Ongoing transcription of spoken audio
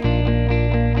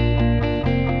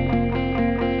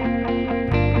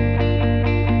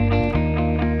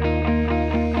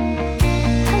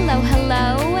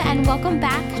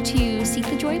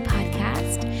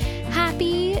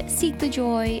Seek the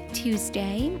Joy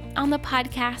Tuesday. On the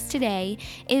podcast today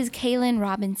is Kaylin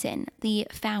Robinson, the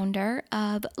founder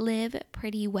of Live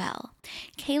Pretty Well.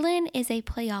 Kaylin is a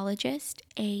playologist,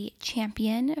 a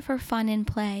champion for fun and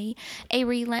play, a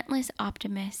relentless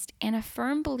optimist, and a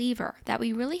firm believer that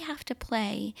we really have to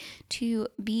play to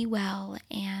be well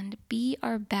and be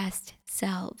our best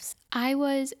selves. I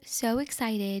was so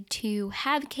excited to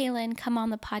have Kaylin come on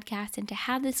the podcast and to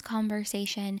have this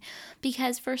conversation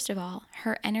because, first of all,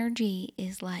 her energy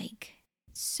is like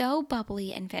so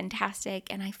bubbly and fantastic,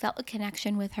 and I felt a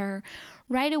connection with her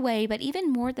right away. But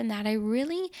even more than that, I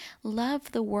really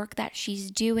love the work that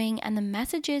she's doing and the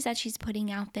messages that she's putting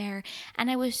out there,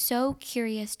 and I was so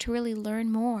curious to really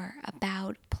learn more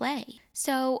about play.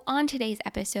 So on today's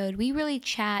episode, we really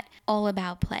chat all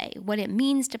about play, what it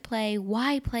means to play,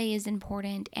 why play is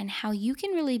important, and how you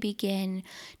can really begin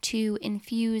to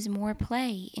infuse more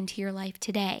play into your life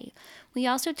today. We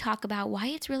also talk about why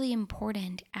it's really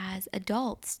important as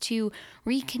adults to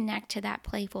reconnect to that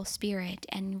playful spirit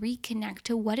and reconnect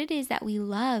to what it is that we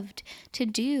loved to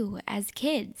do as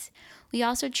kids. We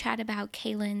also chat about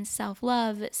Kaylin's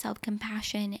self-love,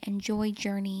 self-compassion, and joy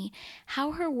journey,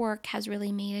 how her work has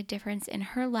really made a difference in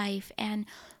her life, and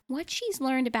what she's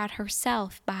learned about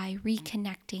herself by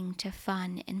reconnecting to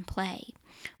fun and play.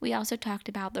 We also talked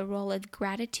about the role of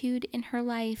gratitude in her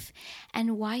life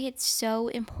and why it's so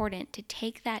important to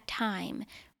take that time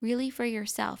really for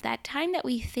yourself. That time that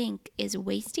we think is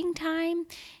wasting time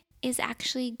is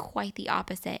actually quite the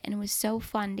opposite, and it was so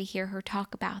fun to hear her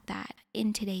talk about that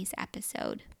in today's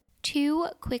episode. Two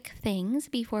quick things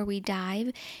before we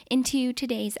dive into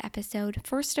today's episode.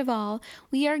 First of all,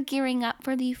 we are gearing up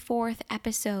for the 4th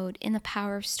episode in the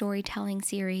Power of Storytelling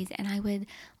series, and I would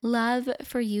love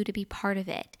for you to be part of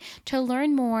it. To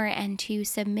learn more and to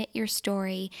submit your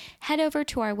story, head over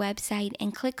to our website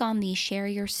and click on the Share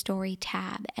Your Story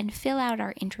tab and fill out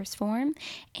our interest form,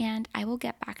 and I will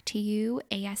get back to you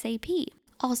ASAP.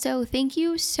 Also, thank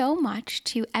you so much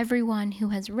to everyone who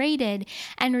has rated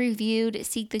and reviewed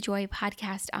Seek the Joy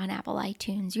podcast on Apple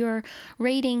iTunes. Your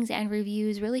ratings and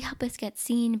reviews really help us get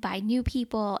seen by new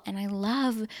people, and I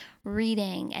love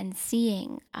reading and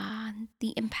seeing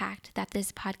the impact that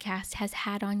this podcast has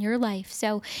had on your life.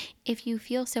 So if you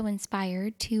feel so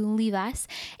inspired to leave us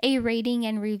a rating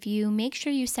and review, make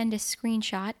sure you send a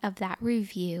screenshot of that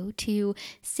review to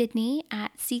Sydney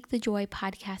at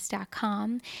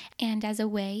seekthejoypodcast.com. And as a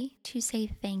way to say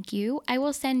thank you, I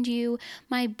will send you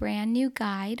my brand new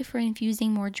guide for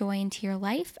infusing more joy into your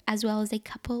life, as well as a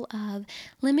couple of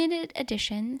limited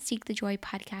edition Seek the Joy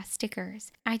podcast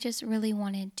stickers. I just really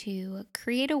wanted to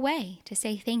create a way to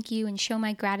say thank you and show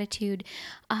my gratitude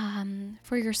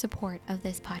for your support of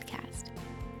this podcast.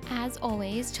 As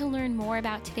always, to learn more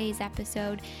about today's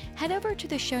episode, head over to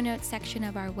the show notes section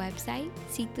of our website,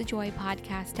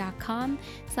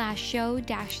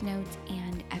 seekthejoypodcast.com/show-notes,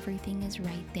 and everything is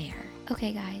right there.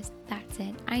 Okay, guys, that's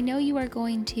it. I know you are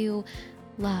going to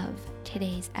love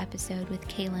today's episode with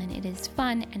Kaylin. It is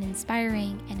fun and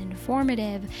inspiring and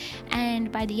informative,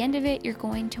 and by the end of it, you're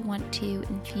going to want to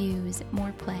infuse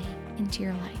more play into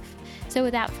your life. So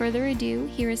without further ado,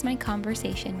 here is my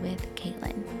conversation with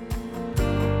Kaylin.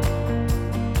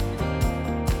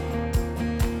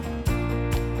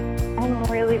 I'm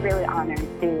really, really honored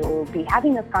to be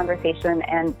having this conversation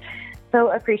and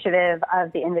so appreciative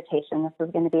of the invitation. This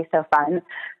is going to be so fun.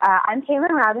 I'm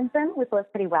Kaylin Robinson with Live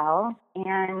Pretty Well,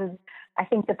 and I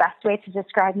think the best way to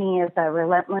describe me is a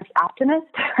relentless optimist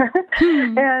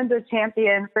and a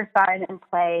champion for fun and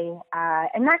play.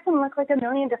 And that can look like a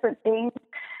million different things.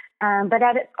 But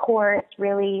at its core, it's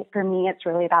really, for me, it's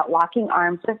really about locking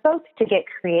arms with folks to get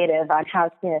creative on how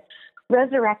to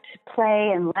resurrect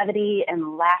play and levity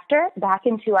and laughter back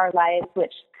into our lives,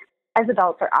 which as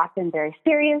adults are often very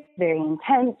serious, very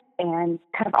intense, and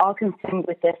kind of all consumed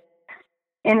with this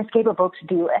inescapable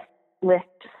to-do list.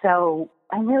 So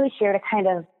I'm really here to kind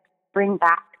of bring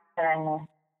back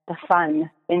the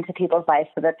fun into people's lives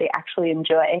so that they actually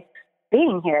enjoy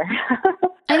being here.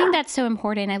 I think that's so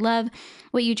important. I love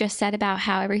what you just said about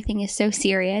how everything is so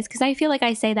serious, because I feel like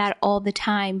I say that all the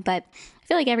time, but I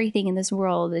feel like everything in this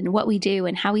world and what we do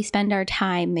and how we spend our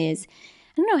time is,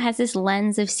 I don't know, has this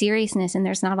lens of seriousness, and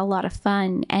there's not a lot of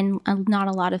fun and not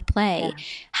a lot of play. Yeah.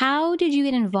 How did you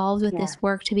get involved with this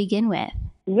work to begin with?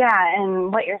 Yeah,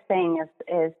 and what you're saying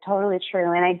is totally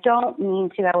true. And I don't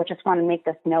mean to, I would just want to make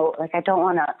this note, like I don't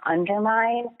want to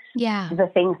undermine the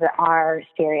things that are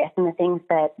serious and the things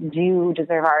that do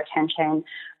deserve our attention.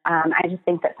 I just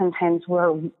think that sometimes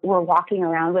we're walking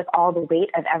around with all the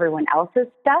weight of everyone else's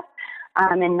stuff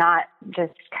and not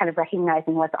just kind of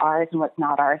recognizing what's ours and what's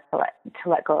not ours to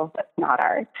let go of what's not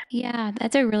ours. Yeah,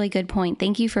 that's a really good point.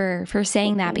 Thank you for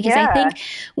saying that, because Yeah. I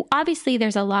think obviously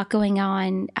there's a lot going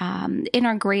on in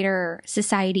our greater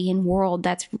society and world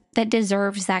that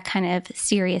deserves that kind of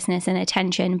seriousness and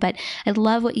attention. But I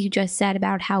love what you just said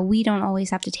about how we don't always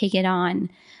have to take it on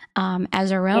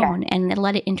as our own and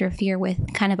let it interfere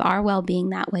with kind of our well-being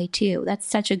that way too. That's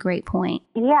such a great point.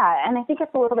 Yeah, and I think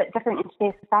it's a little bit different in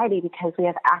today's society because we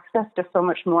have access to so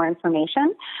much more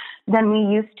information than we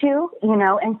used to,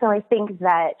 and so I think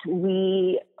that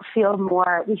we feel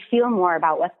more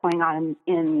about what's going on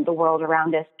in the world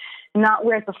around us. Not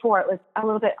whereas before it was a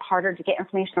little bit harder to get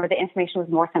information, or the information was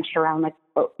more centered around like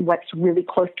what's really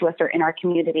close to us or in our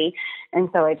community. And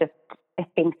so I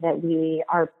think that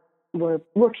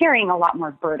we're carrying a lot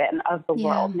more burden of the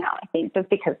world now, I think, just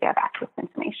because we have access to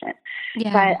information.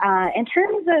 Yeah. But in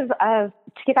terms of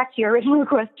to get back to your original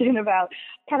question about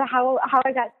kind of how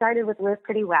I got started with Live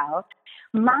Pretty Well,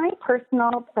 my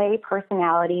personal play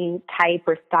personality type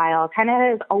or style kind of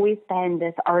has always been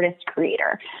this artist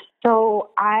creator.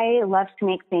 So I love to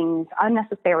make things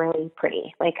unnecessarily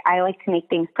pretty. Like I like to make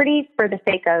things pretty for the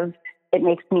sake of it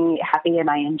makes me happy and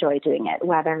I enjoy doing it,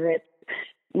 whether it's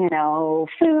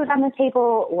food on the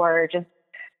table or just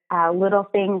little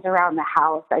things around the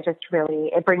house.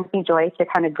 It brings me joy to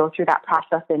kind of go through that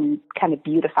process and kind of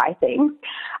beautify things.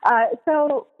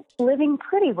 So living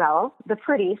pretty well, the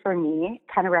pretty for me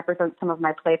kind of represents some of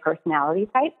my play personality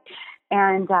type.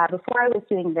 And before I was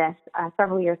doing this,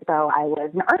 several years ago, I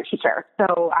was an art teacher.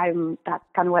 So that's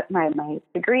kind of what my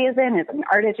degree is an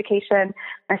art education,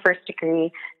 my first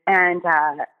degree. And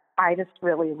I just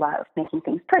really love making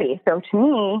things pretty. So to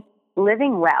me,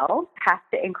 living well has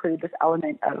to include this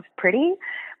element of pretty,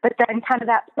 but then kind of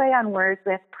that play on words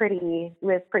with pretty,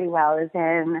 live pretty well is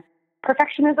in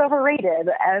perfection is overrated.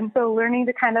 And so learning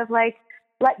to kind of like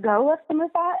let go of some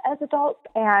of that as adults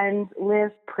and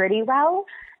live pretty well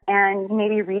and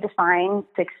maybe redefine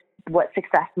what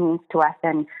success means to us.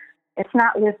 And it's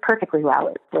not live perfectly well,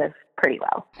 it's live pretty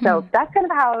well. So that's kind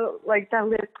of how the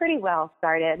Live Pretty Well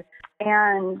started.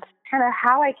 And kind of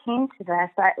how I came to this,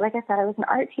 like I said, I was an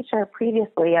art teacher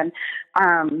previously, and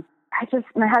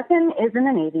my husband is in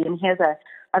the Navy, and he has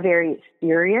a very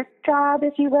serious job,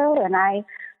 if you will, and I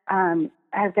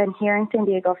have been here in San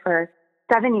Diego for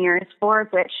 7 years, 4 of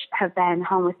which have been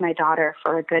home with my daughter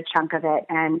for a good chunk of it,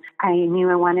 and I knew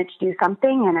I wanted to do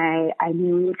something, and I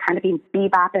knew we'd kind of be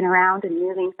bebopping around and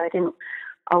moving, so I didn't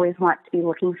always want to be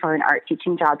looking for an art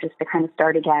teaching job just to kind of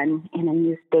start again in a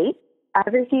new state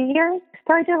every few years.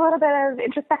 So I did a little bit of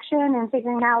introspection and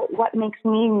figuring out what makes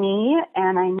me me,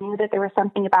 and I knew that there was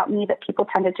something about me that people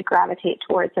tended to gravitate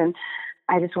towards, and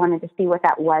I just wanted to see what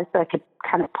that was so I could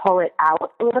kind of pull it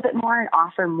out a little bit more and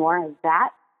offer more of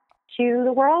that to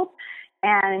the world.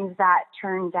 And that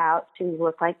turned out to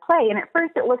look like play. And at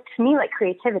first it looked to me like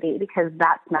creativity because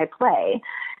that's my play.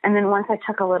 And then once I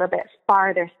took a little bit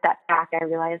farther step back, I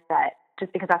realized that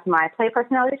just because that's my play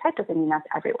personality type doesn't mean that's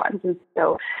everyone's. And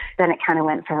so then it kind of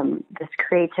went from this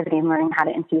creativity and learning how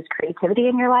to infuse creativity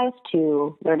in your life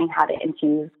to learning how to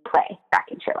infuse play back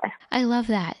into your life. I love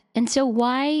that. And so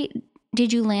why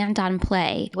did you land on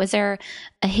play? Was there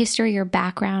a history or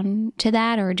background to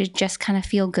that, or did it just kind of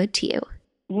feel good to you?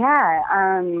 Yeah.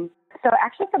 So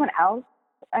actually someone else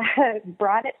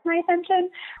brought it to my attention,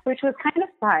 which was kind of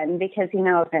fun because,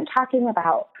 I've been talking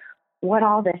about what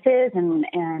all this is and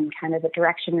kind of the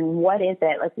direction and what is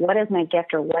it, like what is my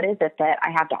gift or what is it that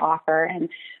I have to offer. And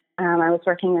I was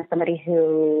working with somebody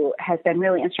who has been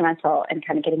really instrumental in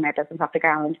kind of getting my business off the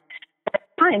ground. At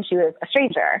the time, she was a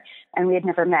stranger and we had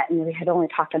never met and we had only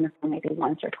talked on the phone maybe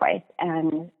once or twice.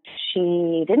 And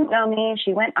she didn't know me.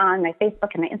 She went on my Facebook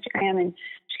and my Instagram and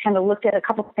she kind of looked at a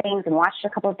couple of things and watched a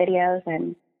couple of videos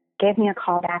and gave me a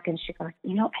call back. And she goes,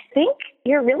 I think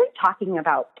you're really talking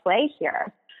about play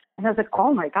here. And I was like,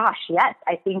 oh my gosh, yes,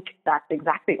 I think that's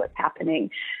exactly what's happening.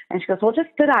 And she goes, well, just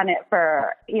sit on it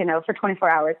for 24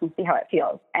 hours and see how it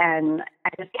feels. And I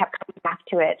just kept coming back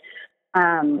to it.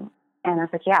 And I was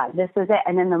like, yeah, this is it.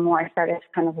 And then the more I started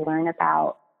to kind of learn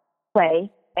about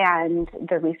play and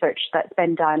the research that's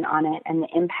been done on it and the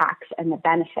impacts and the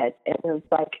benefits, it was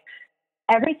like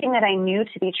everything that I knew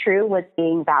to be true was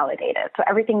being validated. So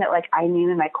everything that I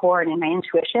knew in my core and in my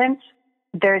intuition,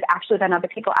 there's actually been other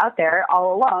people out there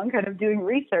all along kind of doing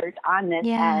research on this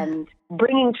and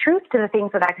bringing truth to the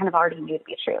things that I kind of already knew to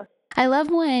be true. I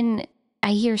love when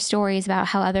I hear stories about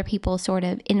how other people sort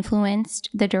of influenced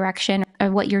the direction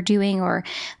what you're doing or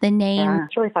the name. Yeah,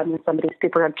 it's really fun when somebody's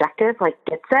super objective, like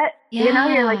gets it. Yeah. You know,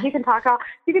 you're like, you can talk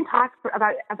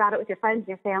about it with your friends,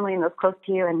 your family, and those close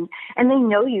to you, and they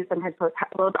know you sometimes, so it's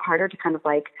a little bit harder to kind of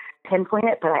like pinpoint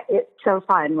it, but it's so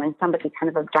fun when somebody kind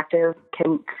of objective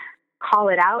can call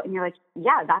it out, and you're like,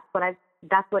 yeah, that's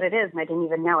what it is, and I didn't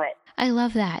even know it. I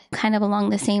love that. Kind of along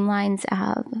the same lines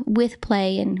with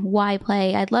play and why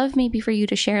play. I'd love maybe for you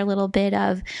to share a little bit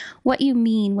of what you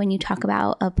mean when you talk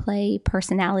about a play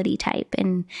personality type,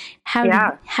 and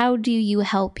how do you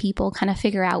help people kind of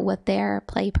figure out what their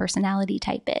play personality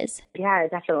type is? Yeah,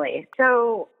 definitely.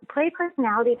 So play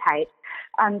personality type.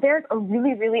 There's a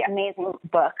really, really amazing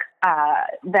book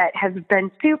that has been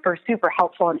super, super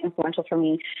helpful and influential for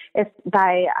me. It's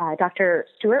by Dr.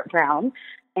 Stuart Brown,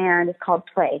 and it's called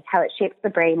Play, How It Shapes the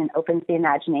Brain and Opens the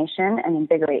Imagination and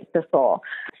Invigorates the Soul.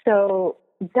 So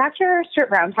Dr. Stuart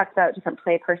Brown talks about different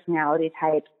play personality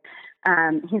types.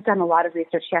 He's done a lot of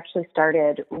research. He actually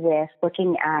started with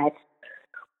looking at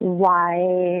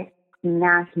why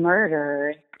mass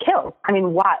murderers kill. I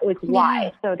mean, why?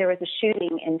 Why? So there was a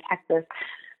shooting in Texas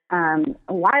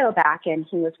a while back, and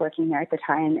he was working there at the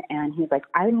time, and he was like,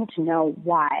 I need to know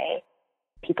why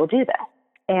people do this.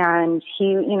 And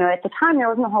he, at the time, there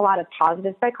wasn't a whole lot of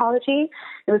positive psychology.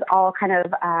 It was all kind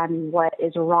of what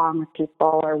is wrong with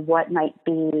people or what might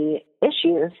be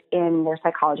issues in their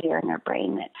psychology or in their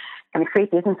brain that kind of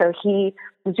create these. And so he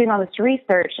was doing all this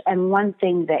research, and one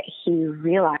thing that he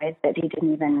realized that he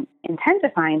didn't even intend to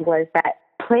find was that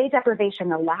play deprivation,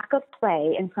 the lack of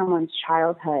play in someone's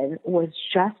childhood, was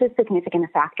just as significant a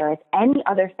factor as any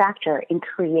other factor in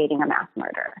creating a mass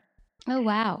murder. Oh,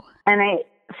 wow. And I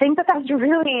think that that's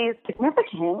really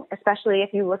significant, especially if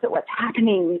you look at what's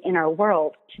happening in our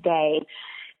world today,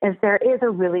 is there is a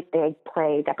really big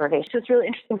play deprivation. So it's really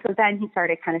interesting. So then he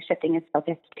started kind of shifting his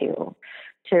focus to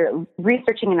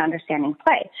researching and understanding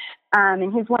play.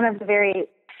 And he's one of the very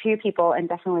few people, and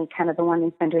definitely kind of the one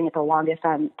who's been doing it the longest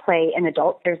on play in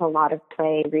adults. There's a lot of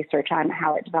play research on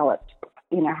how it develops,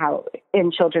 how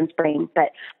in children's brains.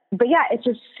 But yeah, it's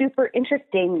just super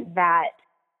interesting that,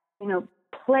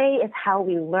 play is how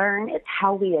we learn. It's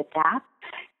how we adapt.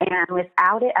 And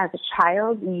without it as a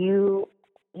child, you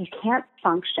can't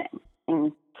function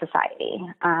in society.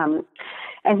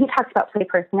 And he talks about play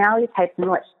personality types, and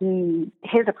what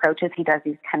his approach is, he does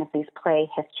these play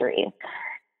histories,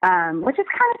 which is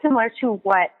kind of similar to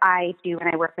what I do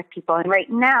when I work with people. And right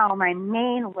now, my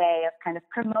main way of kind of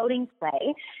promoting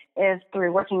play is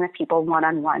through working with people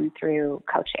one-on-one through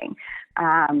coaching.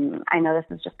 I know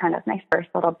this is just kind of my first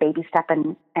little baby step,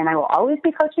 and I will always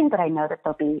be coaching, but I know that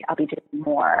I'll be doing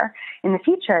more in the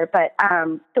future. But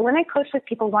so when I coach with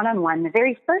people one-on-one, the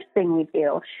very first thing we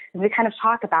do is we try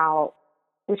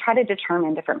to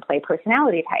determine different play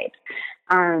personality types.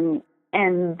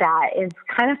 And that is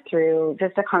kind of through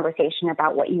just a conversation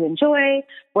about what you enjoy,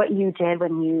 what you did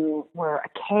when you were a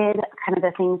kid, kind of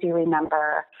the things you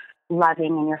remember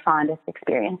loving and your fondest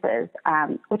experiences,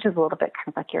 which is a little bit kind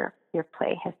of like your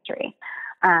play history.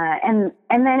 And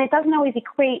then it doesn't always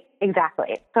equate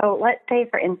exactly. So let's say,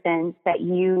 for instance, that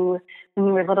when you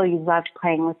were little, you loved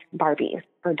playing with Barbies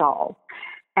or dolls.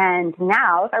 And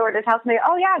now if I were to tell somebody,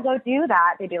 oh yeah, go do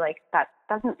that, they'd be like, that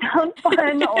doesn't sound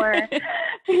fun, or,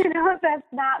 that's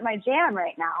not my jam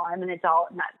right now. I'm an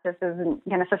adult, and this isn't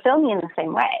going to fulfill me in the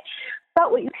same way.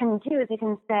 But what you can do is you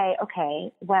can say,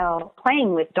 okay, well,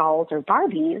 playing with dolls or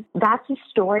Barbies, that's a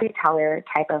storyteller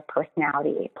type of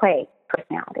play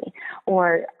personality.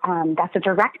 Or that's a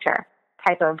director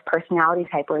type of personality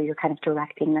type, where you're kind of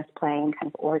directing this play and kind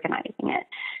of organizing it.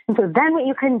 And so then what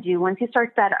you can do, once you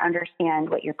start to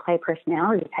understand what your play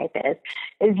personality type is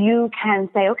you can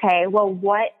say, okay, well,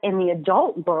 what in the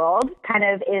adult world kind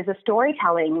of is a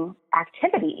storytelling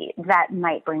activity that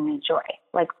might bring me joy?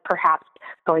 Like perhaps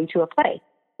going to a play,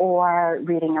 or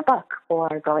reading a book,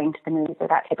 or going to the movies, or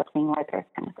that type of thing, where there's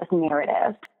kind of this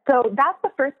narrative. So that's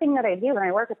the first thing that I do when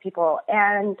I work with people.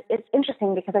 And it's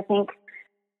interesting because I think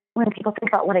when people think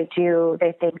about what I do,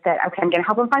 they think that, okay, I'm going to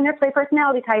help them find their play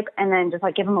personality type, and then just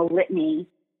like give them a litany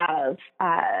of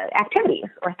activities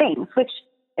or things, which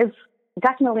is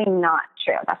definitely not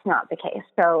true. That's not the case.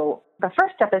 So the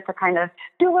first step is to kind of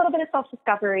do a little bit of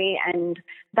self-discovery, and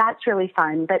that's really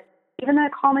fun. But even though I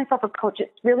call myself a coach,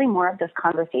 it's really more of this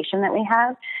conversation that we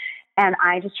have, and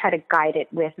I just try to guide it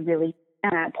with really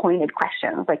pointed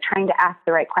questions, like trying to ask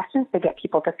the right questions to get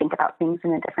people to think about things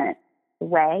in a different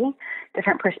way,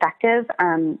 different perspective.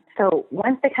 So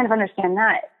once they kind of understand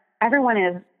that, everyone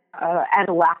is at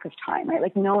a lack of time, right?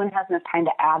 Like no one has enough time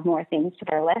to add more things to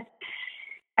their list.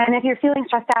 And if you're feeling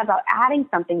stressed out about adding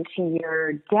something to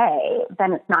your day,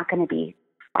 then it's not going to be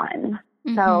fun.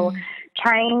 So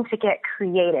trying to get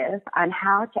creative on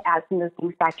how to add some of those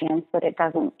things back in so that it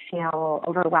doesn't feel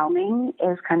overwhelming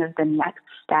is kind of the next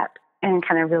step. And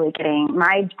kind of really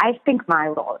I think my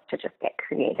role is to just get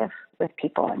creative with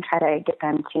people and try to get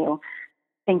them to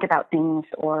think about things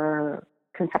or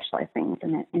conceptualize things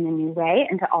in a new way,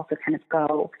 and to also kind of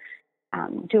go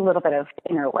do a little bit of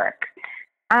inner work.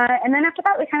 And then after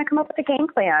that, we kind of come up with a game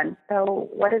plan. So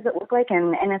what does it look like?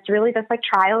 And it's really just like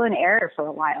trial and error for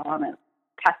a while. And it's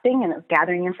testing and it's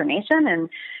gathering information.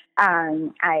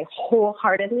 And I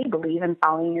wholeheartedly believe in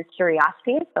following your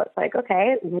curiosity. So it's like,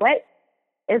 okay,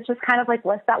 it's just kind of like,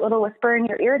 what's that little whisper in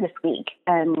your ear this week?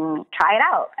 And try it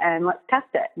out and let's test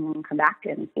it and come back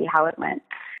and see how it went.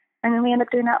 And then we end up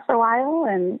doing that for a while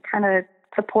and kind of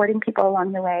supporting people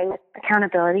along the way with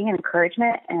accountability and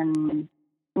encouragement, and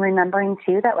remembering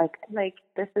too that like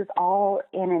this is all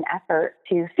in an effort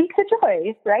to seek the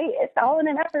joy, right? It's all in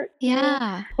an effort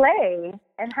to play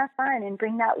and have fun and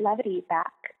bring that levity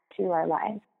back to our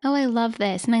lives. Oh, I love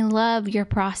this. And I love your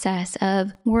process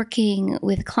of working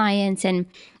with clients. And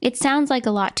it sounds like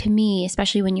a lot to me,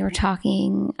 especially when you were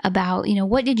talking about,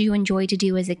 what did you enjoy to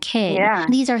do as a kid? Yeah.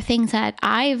 These are things that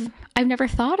I've never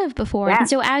thought of before. Yeah. And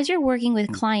so as you're working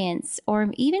with clients, or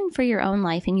even for your own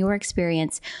life and your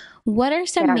experience, what are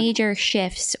some major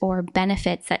shifts or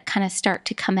benefits that kind of start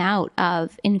to come out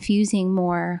of infusing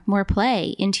more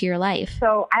play into your life?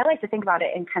 So I like to think about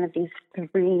it in kind of these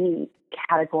three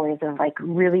categories of like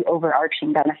really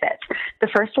overarching benefits. The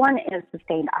first one is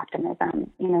sustained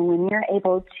optimism. When you're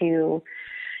able to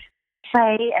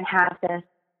play and have this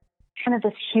kind of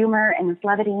this humor and this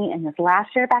levity and this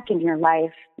laughter back in your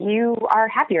life, you are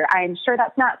happier. I'm sure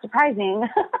that's not surprising,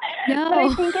 No. but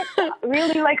I think it's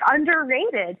really like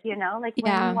underrated, when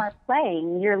you are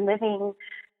playing, you're living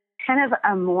kind of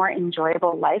a more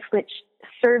enjoyable life, which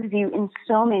serves you in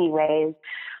so many ways,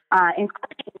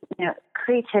 including,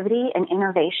 creativity and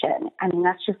innovation. I mean,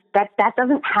 that's just, that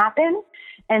doesn't happen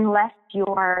unless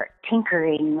you're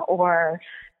tinkering or,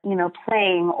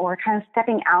 playing or kind of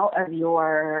stepping out of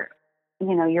your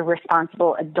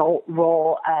responsible adult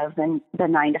role of the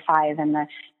 9 to 5 and the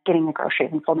getting the groceries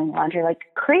and folding laundry. Like,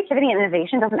 creativity and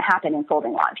innovation doesn't happen in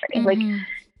folding laundry. Like,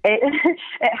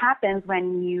 it happens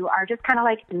when you are just kind of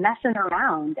like messing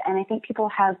around. And I think people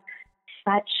have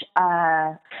such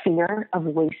a fear of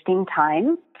wasting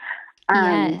time.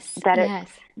 That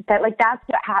that's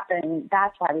what happened.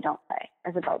 That's why we don't play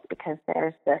as adults, because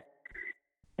there's this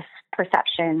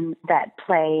perception that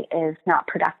play is not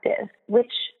productive,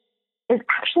 which is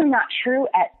actually not true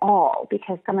at all,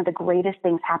 because some of the greatest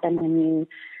things happen when you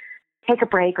take a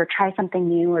break or try something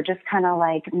new or just kind of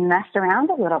like mess around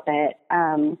a little bit.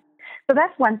 So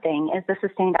that's one thing, is the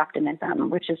sustained optimism,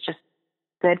 which is just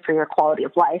good for your quality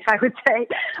of life, I would say.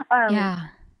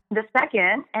 The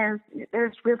second is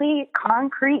there's really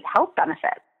concrete health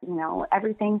benefits,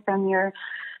 everything from your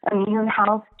immune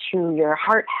health to your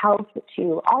heart health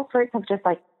to all sorts of just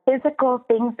like physical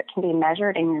things that can be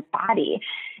measured in your body.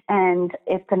 And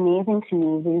it's amazing to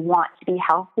me. We want to be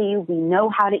healthy. We know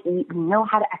how to eat. We know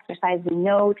how to exercise. We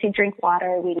know to drink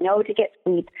water. We know to get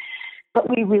sleep. But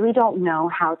we really don't know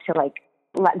how to like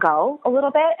let go a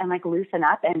little bit and like loosen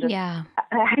up and just,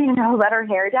 let our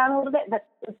hair down a little bit. But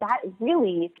that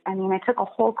really, I took a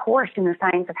whole course in the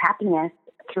science of happiness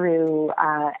through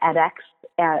edX,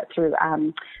 through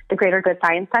the Greater Good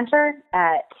Science Center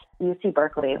at UC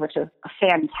Berkeley, which is a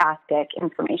fantastic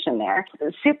information there.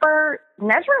 It's super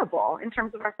measurable in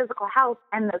terms of our physical health.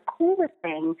 And the coolest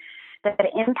thing that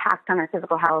impacts on our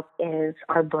physical health is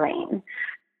our brain.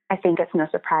 I think it's no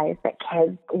surprise that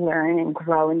kids learn and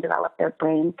grow and develop their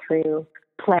brain through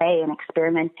play and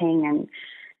experimenting and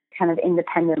kind of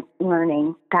independent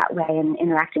learning that way and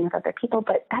interacting with other people.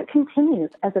 But that continues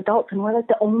as adults, and we're like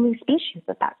the only species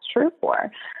that that's true for.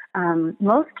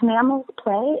 Most mammals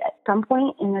play at some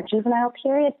point in their juvenile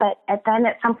period, but then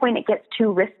at some point it gets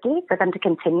too risky for them to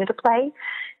continue to play.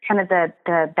 Kind of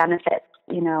the benefits,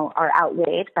 are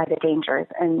outweighed by the dangers,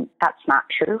 and that's not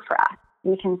true for us.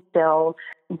 We can still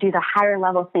do the higher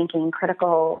level thinking,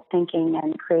 critical thinking,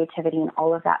 and creativity and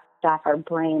all of that stuff. Our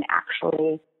brain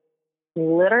actually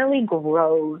literally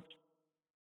grows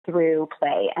through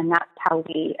play, and that's how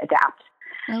we adapt.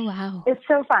 Oh, wow. It's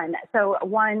so fun. So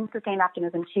 1, sustained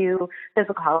optimism, 2,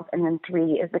 physical health, and then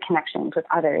 3 is the connections with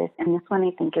others. And this one I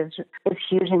think is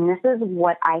huge. And this is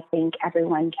what I think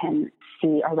everyone can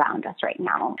see around us right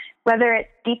now. Whether it's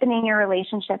deepening your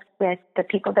relationships with the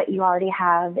people that you already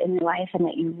have in your life and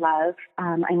that you love.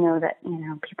 I know that,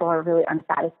 people are really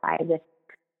unsatisfied with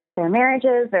their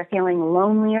marriages. They're feeling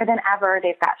lonelier than ever.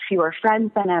 They've got fewer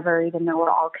friends than ever, even though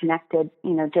we're all connected,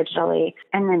 digitally.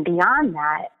 And then beyond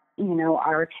that,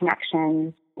 our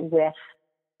connections with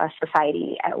a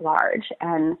society at large.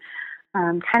 And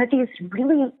kind of these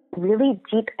really, really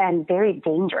deep and very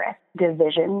dangerous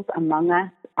divisions among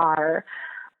us are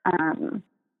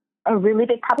a really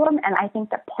big problem. And I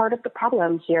think that part of the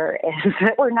problem here is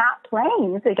that we're not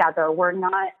playing together. We're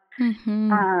not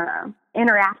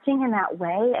interacting in that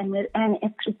way. And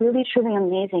it's really, truly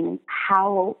amazing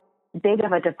how big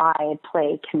of a divide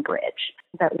play can bridge,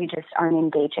 that we just aren't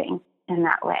engaging in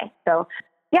that way. So,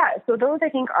 yeah, so those, I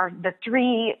think, are the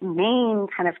three main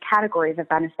kind of categories of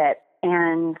benefit.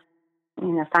 And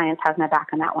science has my back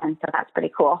on that one, so that's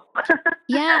pretty cool.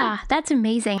 Yeah, that's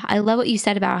amazing. I love what you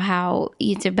said about how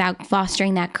it's about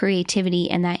fostering that creativity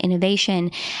and that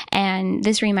innovation. And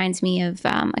this reminds me of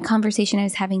a conversation I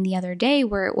was having the other day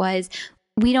where it was,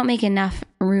 we don't make enough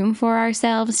room for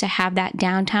ourselves to have that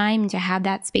downtime, to have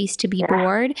that space to be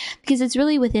bored, because it's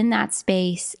really within that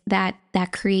space that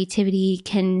creativity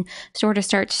can sort of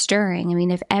start stirring. I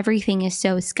mean, if everything is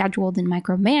so scheduled and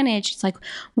micromanaged, it's like,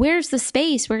 where's the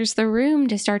space? Where's the room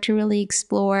to start to really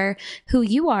explore who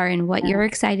you are and what you're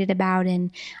excited about?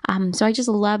 And so I just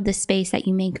love the space that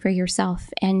you make for yourself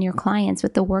and your clients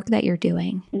with the work that you're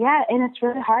doing. Yeah, and it's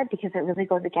really hard because it really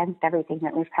goes against everything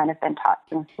that we've kind of been taught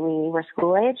since we were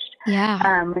school-aged. Yeah.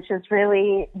 Which is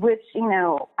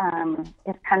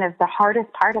kind of the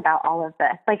hardest part about all of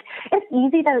this. Like, it's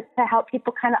easy to help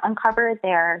people kind of uncover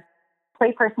their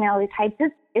play personality types.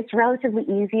 It's relatively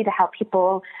easy to help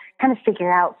people kind of figure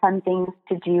out fun things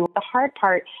to do. The hard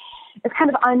part is kind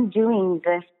of undoing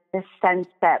this sense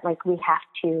that, like, we have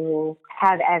to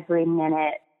have every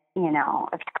minute,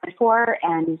 accounted for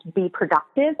and be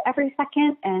productive every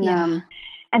second.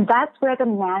 And that's where the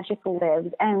magic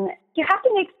lives. And you have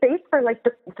to make space for, like,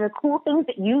 the cool things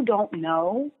that you don't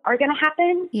know are going to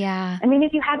happen. Yeah. I mean,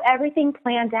 if you have everything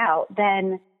planned out,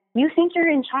 then you think you're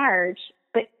in charge,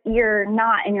 but you're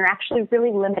not, and you're actually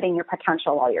really limiting your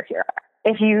potential while you're here.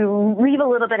 If you leave a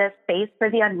little bit of space for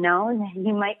the unknown,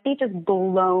 you might be just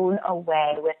blown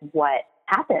away with what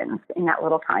happens in that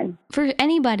little time. For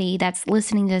anybody that's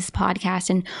listening to this podcast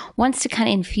and wants to kind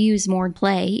of infuse more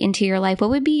play into your life, what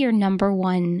would be your number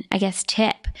one, I guess,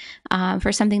 tip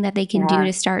for something that they can do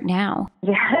to start now?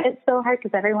 Yeah, it's so hard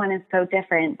because everyone is so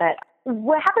different. But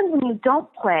what happens when you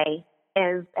don't play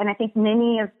is, and I think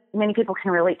many people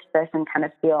can relate to this and kind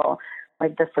of feel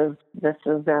like this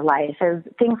is their life, is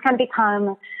things kind of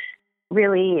become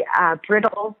really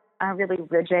brittle, really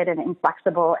rigid and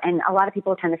inflexible. And a lot of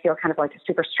people tend to feel kind of like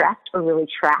super stressed or really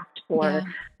trapped, or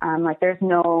like there's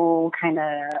no kind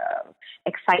of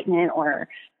excitement, or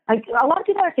like a lot of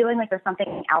people are feeling like there's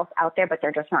something else out there, but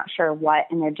they're just not sure what,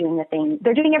 and they're doing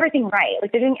everything right.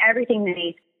 Like, they're doing everything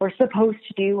they were supposed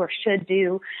to do or should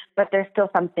do, but there's still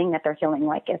something that they're feeling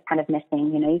like is kind of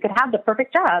missing. You could have the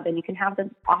perfect job and you can have the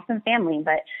awesome family,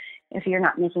 but if you're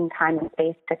not making time and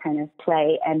space to kind of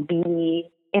play and be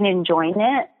in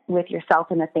enjoyment with yourself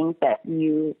and the things that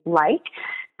you like,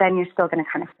 then you're still going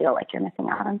to kind of feel like you're missing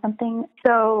out on something.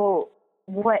 So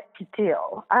what to do?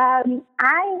 I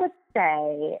would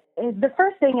say the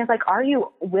first thing is, like, are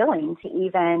you willing to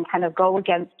even kind of go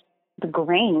against the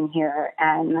grain here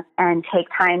and take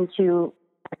time to,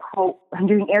 quote, I'm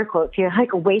doing air quotes here,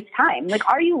 like, waste time? Like,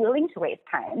 are you willing to waste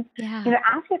time? Yeah.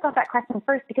 Ask yourself that question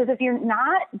first, because if you're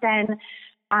not, then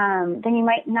you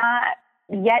might not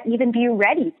yet even be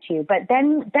ready to. But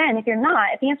then if you're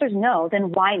not, if the answer is no,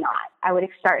 then why not? I would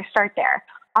start there.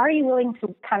 Are you willing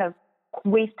to kind of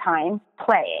waste time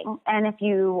playing? And if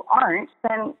you aren't,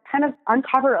 then kind of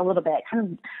uncover a little bit, kind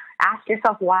of ask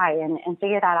yourself why and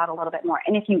figure that out a little bit more.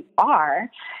 And if you are,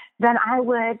 then I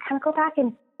would kind of go back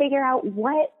and figure out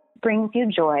what brings you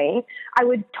joy. I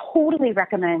would totally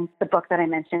recommend the book that I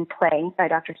mentioned, Play, by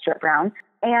Dr. Stuart Brown,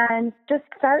 and just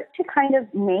start to kind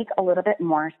of make a little bit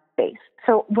more space.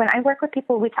 So when I work with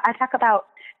people, I talk about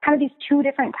kind of these two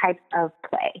different types of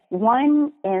play.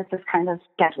 One is this kind of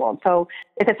scheduled. So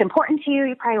if it's important to you,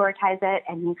 you prioritize it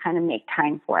and you kind of make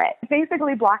time for it.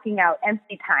 Basically blocking out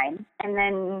empty time, and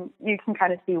then you can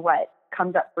kind of see what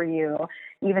comes up for you,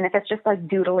 even if it's just like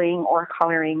doodling or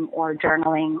coloring or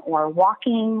journaling or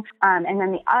walking. And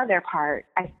then the other part,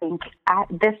 I think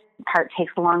this part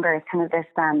takes longer, is kind of this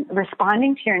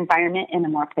responding to your environment in a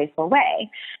more playful way.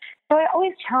 So I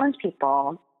always challenge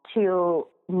people to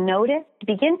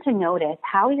begin to notice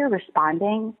how you're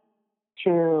responding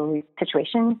to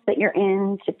situations that you're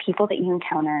in, to people that you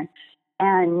encounter,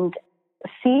 and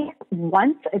see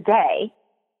once a day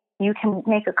you can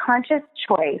make a conscious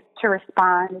choice to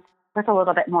respond with a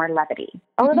little bit more levity,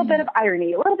 a little bit of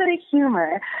irony, a little bit of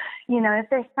humor. If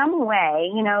there's some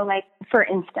way, like, for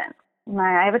instance,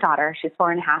 I have a daughter, she's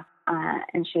 4.5,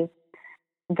 and she's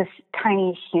this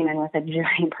tiny human with a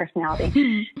giant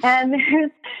personality. And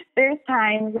there's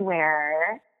times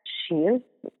where she's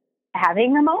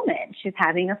having a moment. She's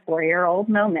having a 4-year-old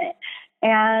moment.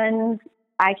 And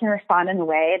I can respond in a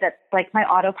way that's like my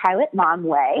autopilot mom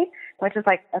way, which is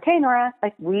like, okay, Nora,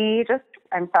 like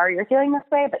I'm sorry you're feeling this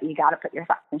way, but you got to put your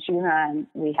socks and shoes on.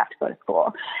 We have to go to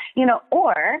school,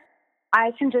 or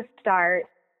I can just start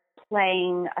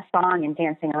playing a song and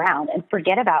dancing around and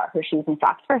forget about her shoes and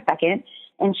socks for a second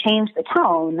and change the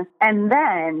tone. And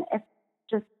then it's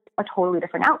just a totally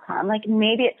different outcome. Like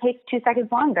maybe it takes 2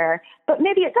 seconds longer, but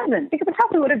maybe it doesn't, because I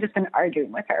probably would have just been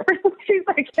arguing with her for 2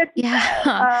 seconds.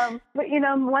 Yeah. But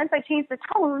once I change the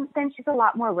tone, then she's a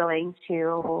lot more willing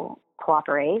to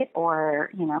cooperate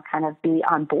or, kind of be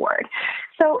on board.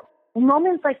 So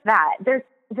moments like that,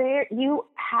 you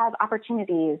have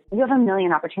opportunities. You have a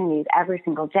million opportunities every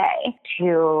single day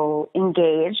to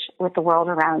engage with the world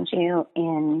around you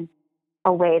in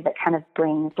a way that kind of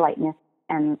brings lightness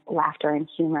and laughter and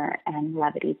humor and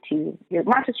levity to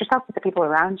not just yourself, but the people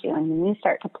around you. And when you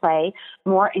start to play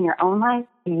more in your own life,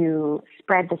 you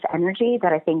spread this energy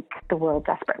that I think the world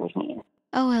desperately needs.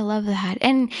 Oh, I love that.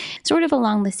 And sort of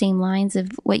along the same lines of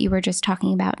what you were just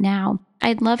talking about now,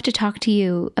 I'd love to talk to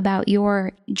you about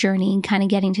your journey, kind of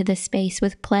getting to this space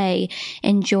with play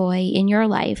and joy in your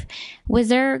life. Was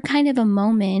there kind of a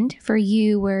moment for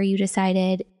you where you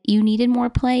decided you needed more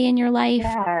play in your life?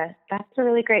 Yeah, that's a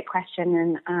really great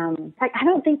question. And I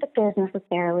don't think that there's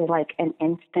necessarily like an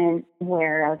instant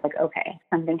where I was like, okay,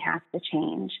 something has to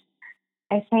change.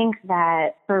 I think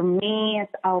that for me,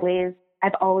 I've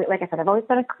always, like I said, I've always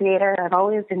been a creator. I've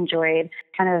always enjoyed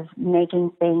kind of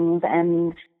making things,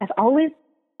 and I've always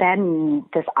been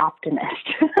this optimist.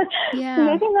 Yeah.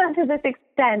 Maybe not to this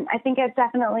extent. I think I've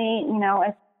definitely,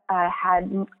 I've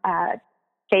had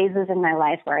phases in my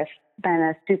life where I've been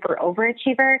a super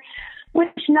overachiever, which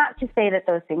not to say that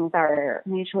those things are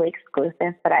mutually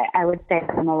exclusive, but I would say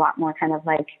that I'm a lot more kind of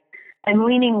like, I'm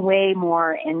leaning way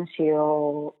more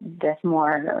into this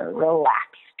more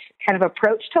relaxed kind of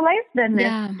approach to life than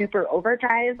this super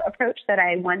overdrive approach that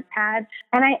I once had.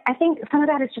 And I think some of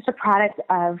that is just a product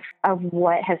of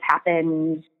what has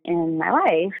happened in my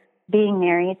life. Being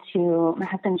married to my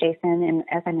husband, Jason, and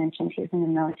as I mentioned, he's in the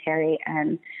military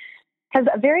and has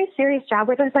a very serious job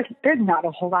where there's not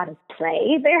a whole lot of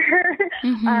play there.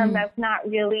 Mm-hmm. That's not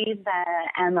really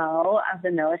the MO of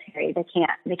the military. They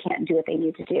can't do what they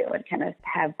need to do and kind of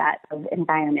have that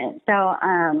environment. So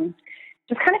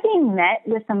just kind of being met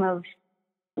with some of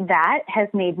that has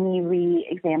made me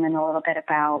re-examine a little bit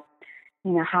about,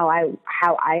 how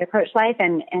I approach life.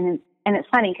 And it's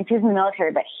funny because he's in the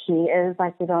military, but he is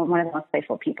like one of the most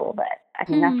playful people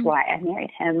that's why I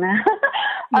married him.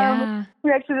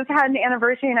 We actually just had an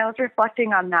anniversary and I was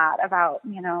reflecting on that about,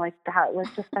 how it was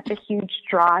just such a huge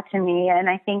draw to me. And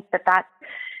I think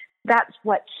that's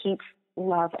what keeps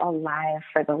love alive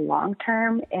for the long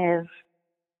term is,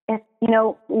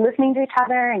 listening to each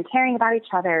other and caring about each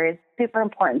other is super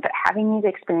important, but having these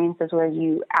experiences where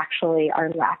you actually are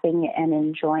laughing and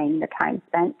enjoying the time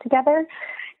spent together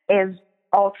is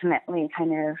ultimately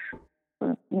kind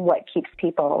of what keeps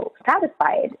people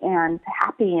satisfied and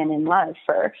happy and in love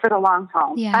for the long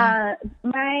haul. Yeah.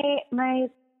 My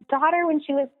daughter, when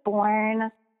she was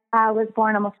born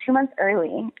almost 2 months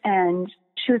early, and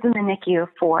she was in the NICU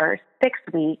for 6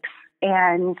 weeks.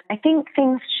 And I think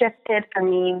things shifted for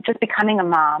me just becoming a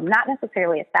mom, not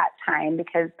necessarily at that time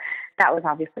because that was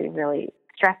obviously really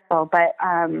stressful. But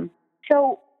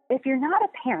so if you're not a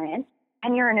parent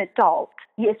and you're an adult,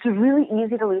 it's really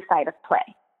easy to lose sight of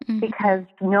play because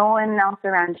no one else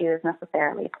around you is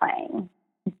necessarily playing.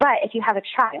 But if you have a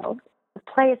child,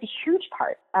 play is a huge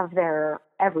part of their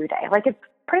everyday. Like it's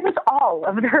pretty much all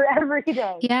of their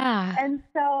everyday. Yeah. And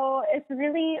so it's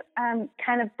really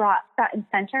kind of brought front and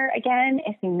center again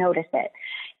if you notice it.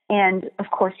 And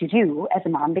of course you do as a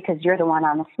mom because you're the one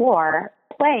on the floor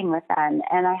playing with them.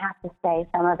 And I have to say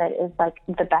some of it is like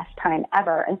the best time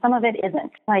ever. And some of it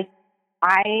isn't. Like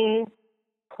I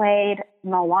played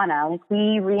Moana. Like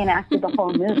we reenacted the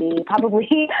whole movie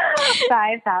probably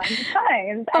 5,000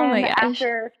 times. Oh my and gosh.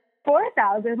 After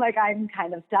 4,000, like I'm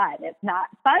kind of done. It's not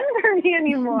fun for me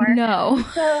anymore. No.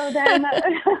 So then,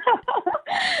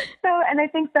 and I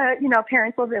think that,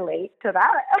 parents will relate to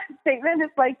that statement.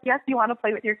 It's like, yes, you want to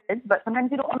play with your kids, but sometimes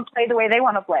you don't want to play the way they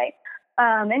want to play.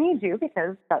 And you do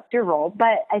because that's your role.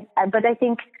 But I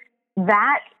think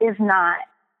that is not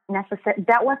necessary.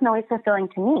 That wasn't always fulfilling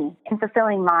to me in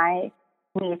fulfilling my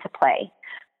need to play.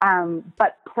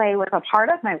 But play was a part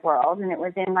of my world and it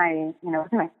was in my, it was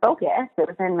in my focus. It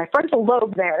was in my frontal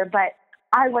lobe there, but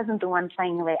I wasn't the one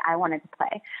playing the way I wanted to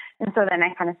play. And so then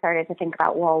I kind of started to think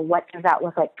about, well, what does that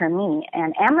look like for me?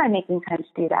 And am I making time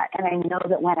to do that? And I know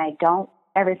that when I don't,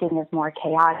 everything is more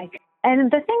chaotic.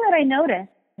 And the thing that I noticed,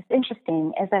 it's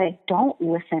interesting, is that I don't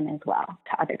listen as well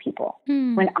to other people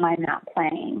when I'm not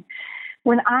playing.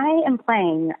 When I am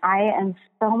playing, I am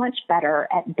so much better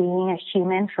at being a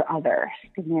human for others.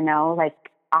 You know, like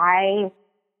some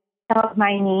of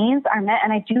my needs are met,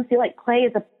 and I do feel like play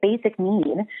is a basic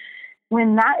need.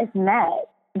 When that is met,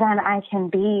 then I can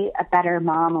be a better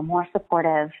mom, a more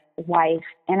supportive wife,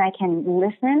 and I can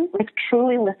listen, like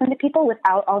truly listen to people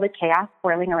without all the chaos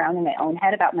swirling around in my own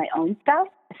head about my own stuff.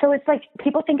 So it's like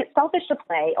people think it's selfish to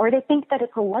play, or they think that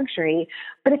it's a luxury.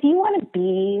 But if you want to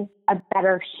be a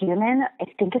better human, I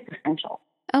think it's essential.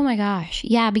 Oh my gosh.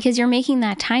 Yeah, because you're making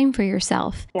that time for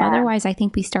yourself. Yeah. Otherwise, I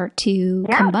think we start to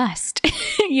combust,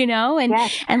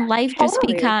 and life just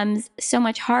becomes so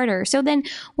much harder. So then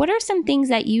what are some things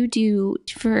that you do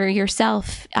for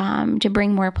yourself to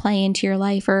bring more play into your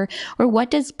life, or what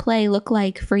does play look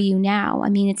like for you now? I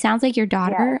mean, it sounds like your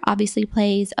daughter obviously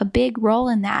plays a big role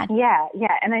in that. Yeah.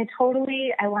 And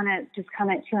I want to just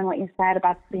comment too on what you said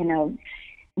about,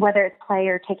 whether it's play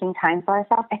or taking time for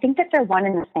ourselves. I think that they're one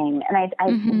and the same. And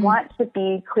I want to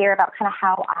be clear about kind of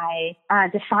how I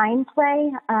define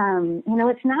play.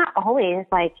 It's not always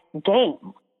like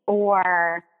games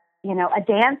or, a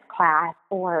dance class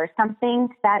or something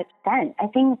to that extent. I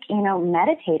think,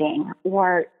 meditating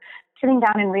or sitting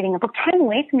down and reading a book, time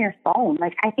away from your phone.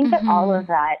 Like, I think that all of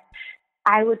that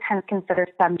I would kind of consider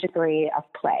some degree of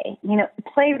play.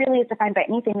 Play really is defined by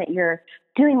anything that you're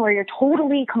doing where you're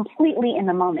totally, completely in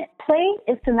the moment. Play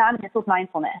is synonymous with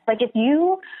mindfulness. Like if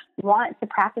you want to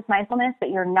practice mindfulness, but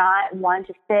you're not one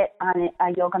to sit on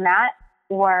a yoga mat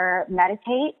or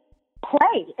meditate,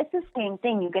 play. It's the same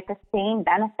thing. You get the same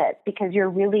benefits because you're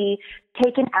really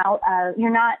taken out of, you're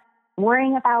not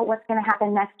worrying about what's going to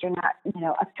happen next. You're not,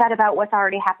 upset about what's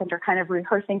already happened or kind of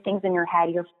rehearsing things in your head.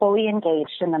 You're fully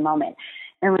engaged in the moment.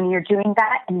 And when you're doing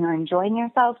that and you're enjoying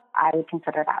yourself, I would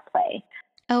consider that play.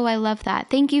 Oh, I love that.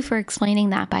 Thank you for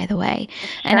explaining that, by the way.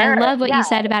 And I love what you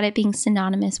said about it being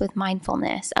synonymous with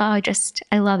mindfulness. Oh,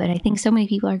 I love it. I think so many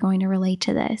people are going to relate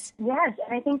to this. Yes.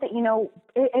 And I think that,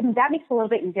 and that makes it a little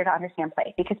bit easier to understand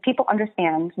play because people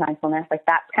understand mindfulness. Like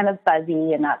that's kind of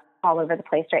fuzzy and that's all over the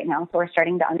place right now. So we're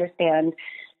starting to understand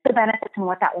the benefits and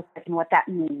what that looks like and what that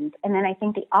means. And then I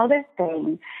think the other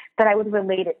thing that I would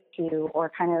relate it to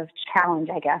or kind of challenge,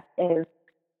 I guess, is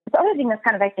the other thing that's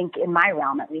kind of, I think, in my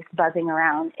realm, at least, buzzing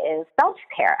around is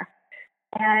self-care.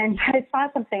 And I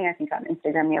saw something, I think, on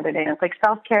Instagram the other day, and it's like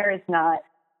self-care is not,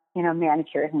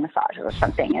 manicures and massages or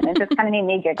something. And it just kind of made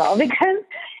me giggle because,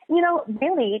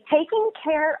 really taking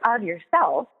care of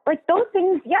yourself, like those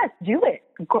things, yes, do it.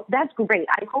 That's great.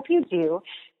 I hope you do.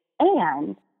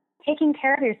 And taking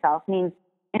care of yourself means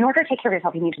in order to take care of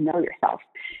yourself, you need to know yourself.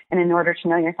 And in order to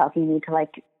know yourself, you need to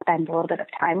spend a little bit of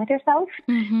time with yourself,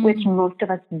 which most of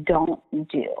us don't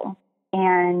do.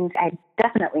 And I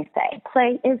definitely say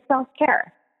play is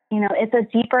self-care. It's a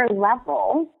deeper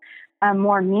level, a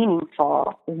more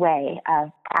meaningful way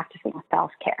of practicing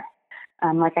self-care.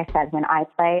 Like I said, when I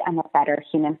play, I'm a better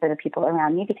human for the people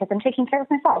around me because I'm taking care of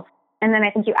myself. And then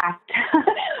I think you asked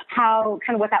how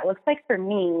kind of what that looks like for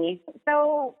me.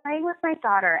 So playing with my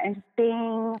daughter and just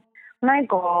being my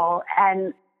goal.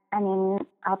 And I mean,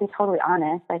 I'll be totally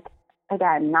honest,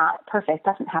 again, not perfect,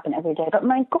 doesn't happen every day, but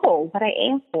my goal, what I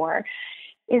aim for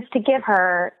is to give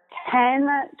her 10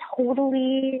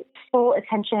 totally full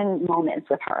attention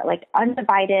moments with her,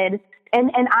 undivided. And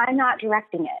I'm not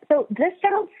directing it. So this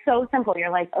sounds so simple.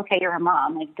 You're like, okay, you're a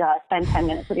mom, duh, spend 10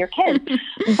 minutes with your kids.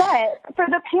 But for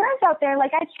the parents out there, I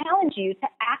challenge you to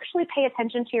actually pay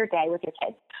attention to your day with your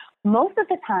kids. Most of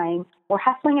the time, we're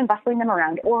hustling and bustling them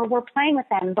around, or we're playing with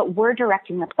them, but we're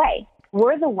directing the play.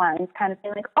 We're the ones kind of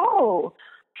saying oh,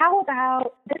 how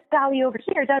about this value over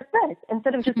here does this?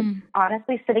 Instead of just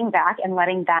honestly sitting back and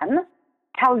letting them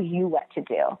tell you what to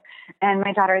do. And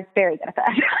my daughter is very good at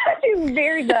that. She's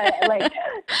very good at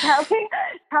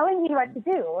telling me what to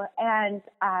do. And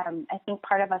I think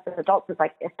part of us as adults is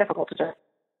it's difficult to just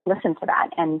listen to that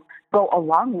and go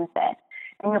along with it.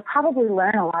 And you'll probably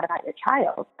learn a lot about your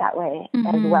child that way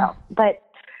as well. But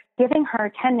giving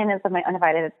her 10 minutes of my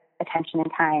undivided attention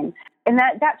and time, and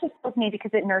that just helps me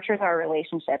because it nurtures our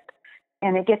relationship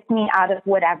and it gets me out of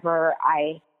whatever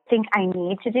I think I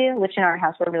need to do, which in our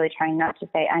house we're really trying not to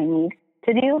say I need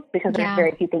to do because there's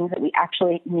very few things that we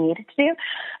actually need to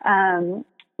do.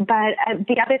 But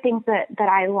the other things that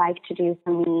I like to do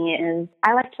for me is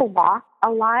I like to walk a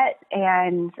lot,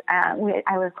 and I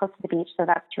live close to the beach, so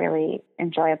that's really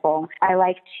enjoyable. I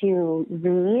like to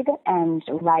read and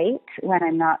write when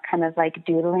I'm not kind of like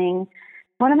doodling.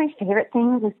 One of my favorite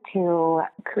things is to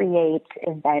create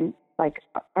events like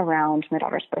around my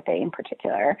daughter's birthday in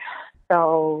particular.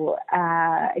 So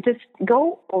just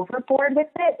go overboard with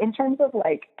it in terms of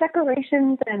like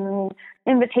decorations and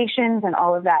invitations and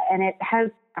all of that. And it has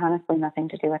honestly nothing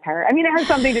to do with her. I mean, it has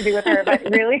something to do with her, but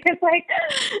really it's like,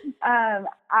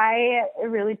 I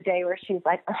really day where she's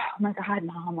like, oh my God,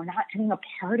 Mom, we're not doing a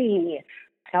party.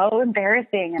 So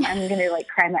embarrassing. And I'm going to like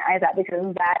cry my eyes out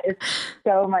because that is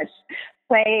so much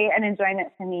play and enjoyment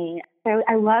for me. So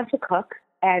I love to cook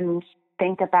and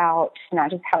think about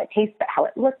not just how it tastes, but how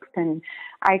it looks. And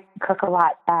I cook a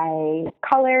lot by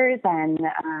colors. And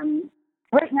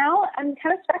right now I'm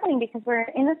kind of struggling because we're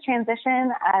in this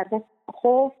transition. This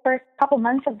whole first couple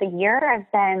months of the year,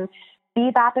 I've been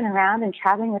bebopping around and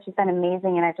traveling, which has been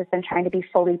amazing. And I've just been trying to be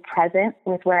fully present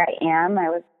with where I am. I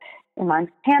was in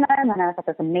Montana, and then I was at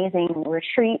this amazing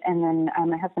retreat, and then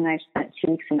my husband and I spent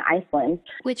 2 weeks in Iceland.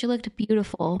 Which looked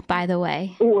beautiful, by the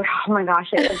way. Ooh, oh my gosh,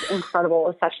 it was incredible. It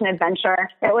was such an adventure.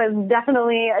 It was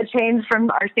definitely a change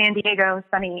from our San Diego,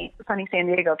 sunny San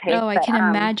Diego pace. Oh, I can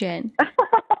imagine.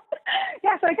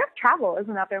 Yeah, so I guess travel is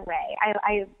another way.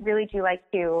 I really do like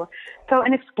to go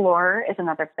and explore is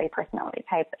another play personality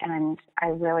type, and I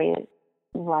really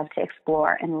love to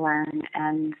explore and learn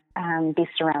and be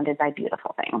surrounded by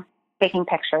beautiful things. Taking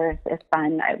pictures is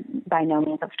fun. I'm by no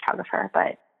means a photographer,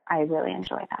 but I really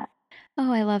enjoy that.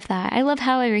 Oh, I love that. I love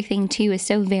how everything too is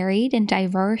so varied and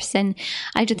diverse. And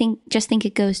I just think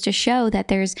it goes to show that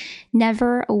there's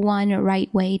never one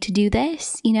right way to do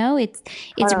this. You know, it's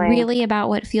really about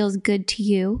what feels good to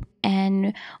you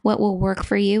and what will work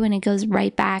for you. And it goes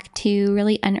right back to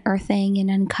really unearthing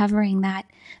and uncovering that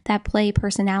play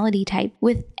personality type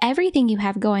with everything you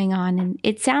have going on. And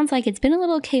it sounds like it's been a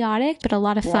little chaotic, but a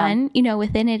lot of fun, you know,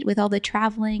 within it, with all the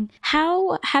traveling.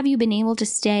 How have you been able to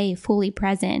stay fully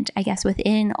present, I guess,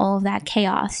 within all of that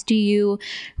chaos? Do you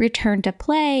return to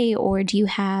play, or do you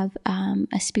have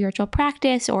a spiritual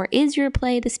practice, or is your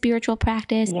play the spiritual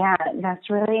practice? Yeah, that's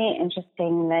really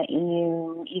interesting that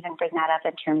you even bring that up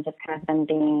in terms of kind of them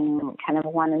being kind of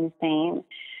one and the same,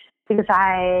 because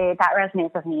that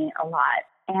resonates with me a lot.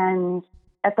 And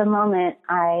at the moment,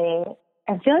 I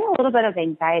am feeling a little bit of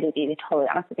anxiety, to be totally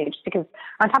honest with you, just because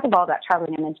on top of all that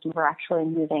traveling I mentioned, we're actually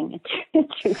moving in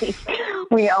 2 weeks.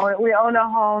 We own a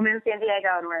home in San Diego,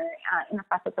 and we're in the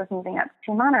process of moving up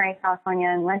to Monterey, California,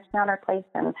 and renting out our place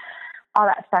and all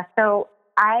that stuff. So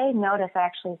I noticed, I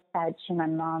actually said to my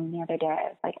mom the other day, I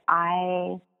was like,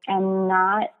 I am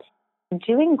not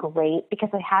doing great because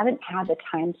I haven't had the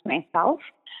time to myself.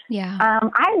 Yeah.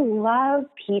 I love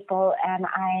people, and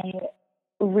I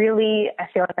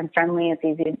feel like I'm friendly. It's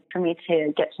easy for me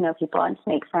to get to know people and to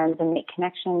make friends and make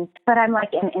connections. But I'm like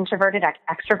an introverted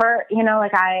extrovert, you know,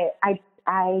 like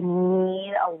I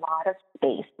need a lot of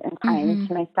space and time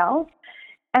to myself.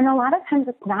 And a lot of times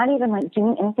it's not even like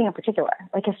doing anything in particular.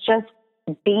 Like it's just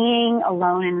being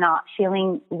alone and not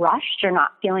feeling rushed or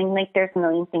not feeling like there's a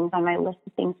million things on my list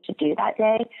of things to do that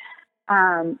day.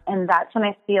 And that's when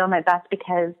I feel my best,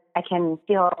 because I can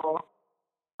feel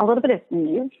a little bit of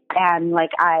ease and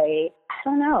like I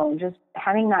don't know, just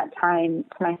having that time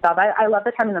to myself. I love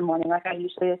the time in the morning. Like I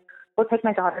usually will take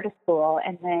my daughter to school,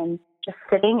 and then just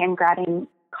sitting and grabbing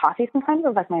coffee sometimes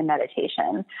is like my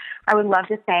meditation. I would love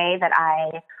to say that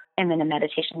I am in a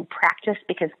meditation practice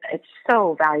because it's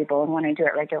so valuable, and when I do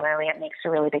it regularly, it makes a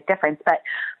really big difference. But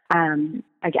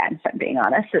again, if I'm being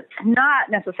honest, it's not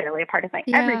necessarily a part of my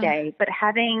everyday, but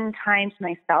having time to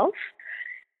myself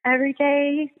every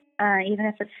day, even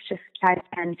if it's just 5,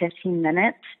 10, 15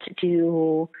 minutes to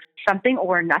do something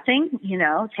or nothing, you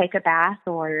know, take a bath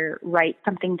or write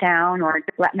something down or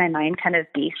let my mind kind of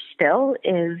be still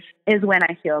is when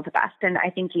I feel the best. And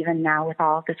I think even now with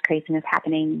all of this craziness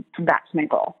happening, that's my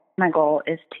goal. My goal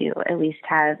is to at least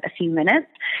have a few minutes.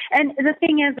 And the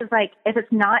thing is like, if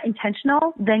it's not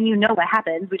intentional, then you know what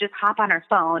happens. We just hop on our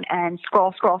phone and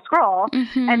scroll,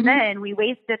 and then we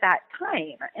wasted that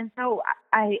time. And so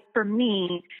for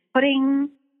me, putting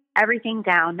everything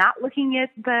down, not looking at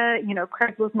the, you know,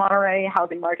 Craigslist Monterey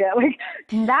housing market, like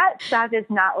that stuff is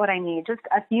not what I need. Just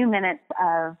a few minutes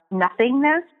of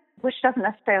nothingness, which doesn't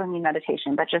necessarily mean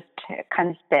meditation, but just to kind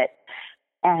of sit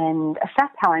and assess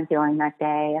how I'm feeling that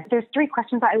day. There's 3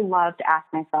 questions I love to ask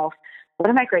myself. What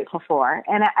am I grateful for?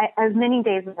 And as many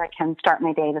days as I can start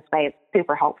my day this way, it's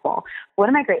super helpful. What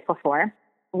am I grateful for?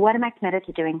 What am I committed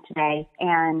to doing today?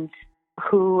 And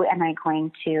who am I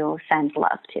going to send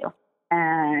love to?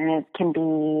 And it can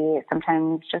be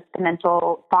sometimes just a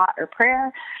mental thought or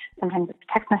prayer. Sometimes it's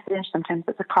a text message. Sometimes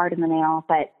it's a card in the mail.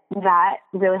 But that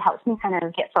really helps me kind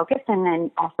of get focused and then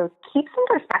also keep some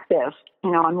perspective,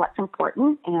 on what's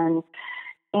important. And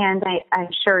I'm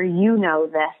sure you know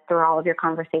this through all of your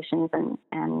conversations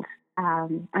and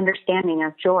understanding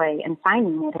of joy and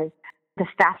finding it is the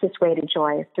fastest way to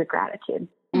joy is through gratitude.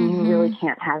 And you really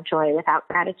can't have joy without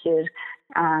gratitude.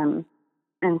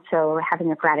 And so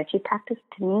having a gratitude practice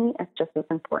to me is just as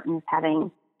important as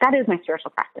that is my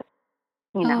spiritual practice.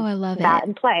 I love that it.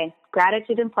 And play,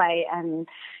 gratitude and play, and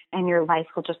your life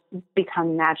will just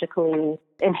become magically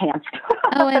enhanced.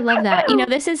 Oh, I love that.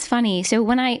 This is funny. So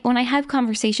when I have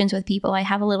conversations with people, I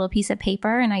have a little piece of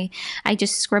paper and I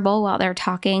just scribble while they're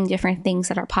talking different things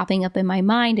that are popping up in my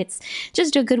mind. It's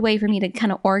just a good way for me to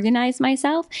kind of organize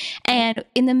myself. And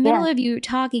in the middle of you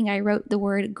talking, I wrote the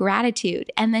word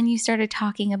gratitude. And then you started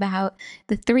talking about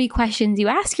the 3 questions you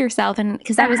ask yourself. And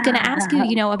because I was going to ask you,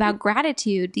 about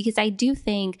gratitude, because I do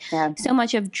think so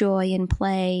much of joy and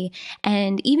play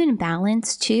and even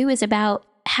balance too is about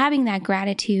having that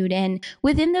gratitude. And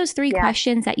within those 3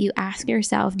 questions that you ask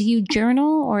yourself, do you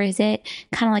journal, or is it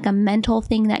kind of like a mental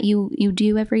thing that you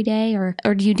do every day, or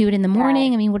do you do it in the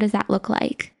morning? I mean, what does that look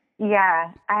like?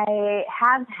 Yeah, I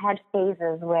have had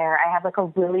phases where I have like a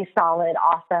really solid,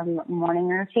 awesome morning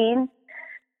routine.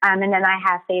 And then I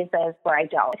have phases where I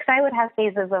don't. Because I would have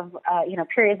phases of,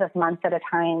 periods of months at a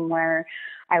time where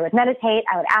I would meditate,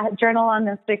 I would journal on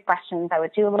those 3 questions, I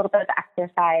would do a little bit of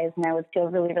exercise, and I would feel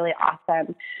really, really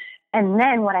awesome. And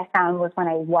then what I found was when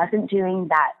I wasn't doing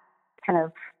that kind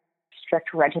of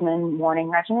strict morning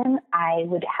regimen, I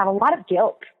would have a lot of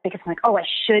guilt because I'm like, oh, I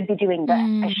should be doing this.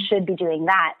 I should be doing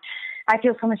that. I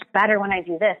feel so much better when I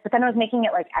do this. But then I was making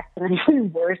it like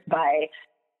exponentially worse by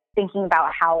thinking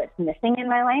about how it's missing in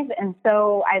my life. And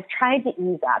so I've tried to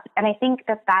ease up. And I think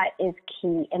that is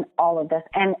key in all of this.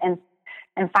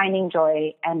 And finding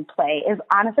joy and play is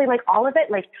honestly like all of it,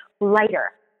 like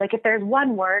lighter. Like if there's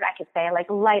one word I could say, like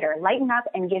lighter, lighten up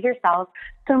and give yourself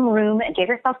some room and give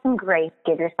yourself some grace,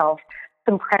 give yourself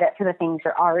some credit for the things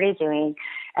you're already doing.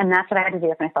 And that's what I had to do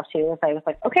with myself too. Is I was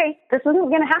like, okay, this isn't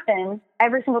going to happen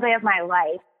every single day of my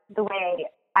life the way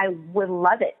I would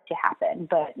love it to happen,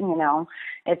 but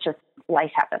it's just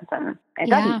life happens and it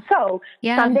doesn't. So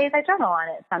some days I journal on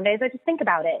it. Some days I just think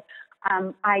about it.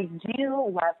 I do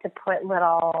love to put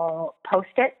little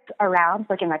Post-its around,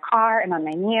 like in my car and on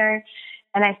my mirror.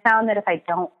 And I found that if I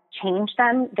don't change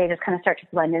them, they just kind of start to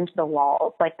blend into the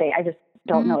walls. Like I just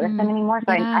don't notice them anymore.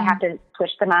 So I have to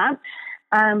switch them up.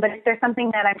 But if there's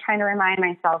something that I'm trying to remind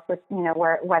myself with,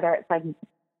 whether it's like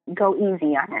go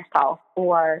easy on yourself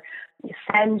or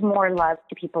send more love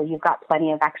to people, you've got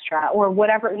plenty of extra, or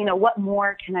whatever, what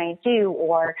more can I do,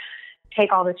 or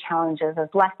take all the challenges as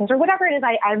lessons, or whatever it is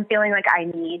I'm feeling like I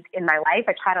need in my life.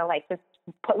 I try to like just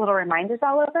put little reminders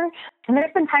all over. And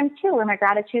there's been times too where my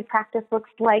gratitude practice looks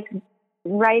like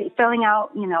filling out,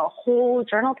 a whole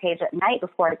journal page at night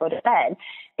before I go to bed.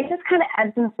 It just kind of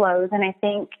ebbs and flows. And I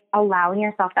think allowing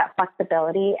yourself that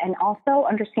flexibility and also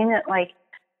understanding that like,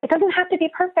 it doesn't have to be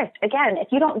perfect. Again, if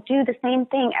you don't do the same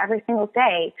thing every single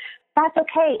day, that's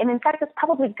okay. And in fact, it's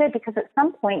probably good because at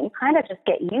some point you kind of just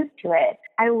get used to it.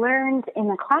 I learned in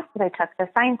the class that I took, the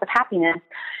Science of Happiness.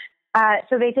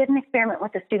 So they did an experiment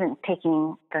with the students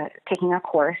taking a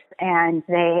course, and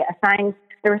they assigned,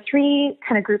 there were 3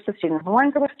 kind of groups of students. One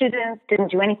group of students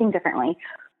didn't do anything differently.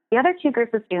 The other 2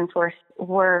 groups of students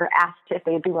were asked if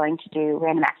they would be willing to do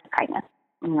random acts of kindness.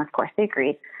 And of course they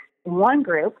agreed. One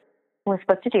group was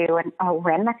supposed to do a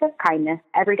random act of kindness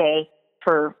every day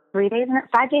for 5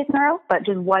 days in a row, but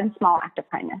just one small act of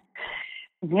kindness.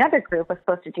 And the other group was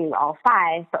supposed to do all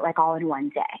 5, but like all in one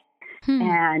day.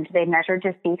 And they measured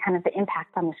to see kind of the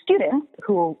impact on the students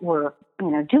who were,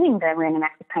 doing the random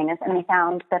acts of kindness. And they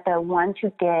found that the ones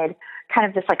who did kind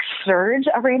of this like surge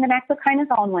of random acts of kindness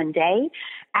all in one day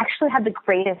actually had the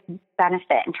greatest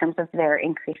benefit in terms of their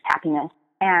increased happiness.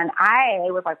 And I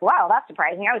was like, wow, that's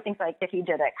surprising. I would think like if you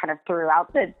did it kind of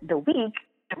throughout the week,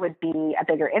 it would be a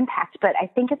bigger impact. But I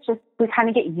think it's just, we kind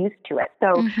of get used to it.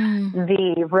 So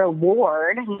the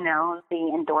reward, the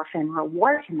endorphin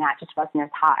reward from that just wasn't as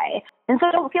high. And so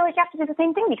I don't feel like you have to do the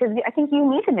same thing because I think you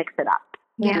need to mix it up.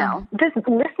 Just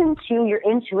listen to your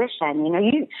intuition.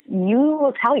 You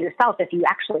will tell yourself if you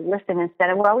actually listen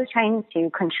instead of we're always trying to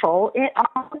control it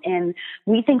all. And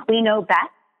we think we know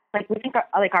best. Like we think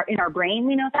in our brain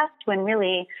we know best when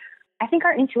really I think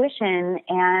our intuition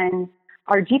and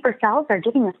our deeper selves are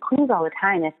giving us clues all the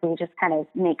time if we just kind of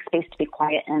make space to be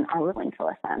quiet and are willing to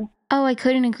listen. Oh, I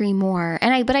couldn't agree more.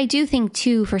 But I do think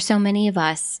too, for so many of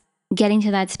us, getting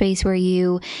to that space where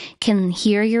you can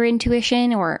hear your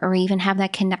intuition or even have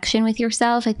that connection with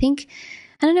yourself,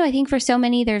 I don't know. I think for so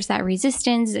many, there's that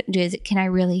resistance. Can I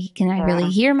really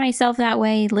hear myself that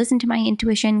way? Listen to my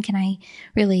intuition? Can I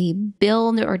really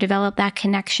build or develop that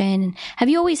connection? Have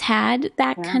you always had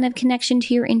that kind of connection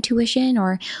to your intuition,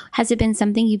 or has it been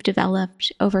something you've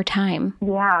developed over time?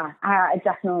 Yeah,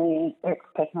 definitely. It's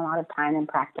taken a lot of time and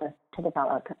practice to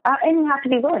develop. And you have to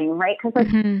be willing, right? Because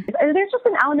there's just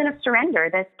an element of surrender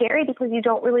that's scary because you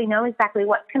don't really know exactly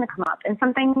what's going to come up. And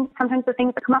sometimes the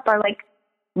things that come up are like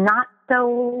not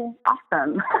so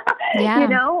awesome, you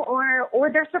know, or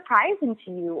they're surprising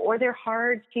to you, or they're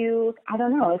hard to, I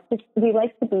don't know. It's just, we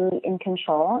like to be in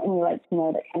control, and we like to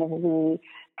know that kind of we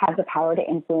have the power to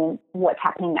influence what's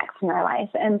happening next in our life.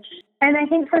 And I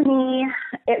think for me,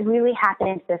 it really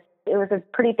happened. It was a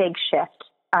pretty big shift.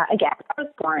 Again, I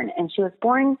was born, and she was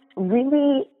born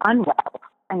really unwell.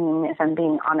 I mean, if I'm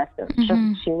being honest,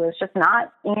 she was just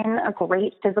not in a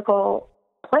great physical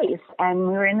place. And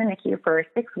we were in the NICU for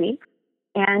 6 weeks.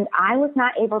 And I was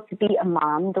not able to be a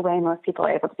mom the way most people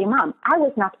are able to be a mom. I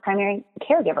was not the primary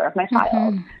caregiver of my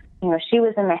child. You know, she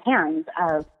was in the hands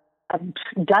of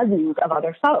dozens of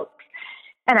other folks.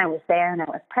 And I was there and I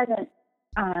was present,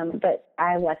 but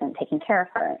I wasn't taking care of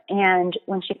her. And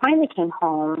when she finally came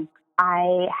home,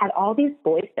 I had all these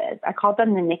voices. I called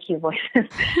them the NICU voices.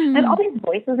 I had all these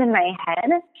voices in my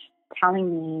head telling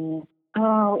me,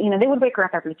 oh, you know, they would wake her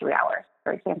up every 3 hours,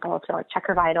 for example, to like check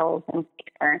her vitals and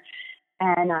feed her.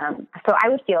 And so I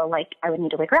would feel like I would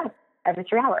need to wake her up every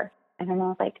 3 hours. And then I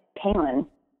was like, Kaylin,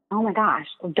 oh my gosh,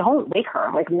 don't wake her.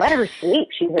 Like, let her sleep.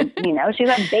 She's a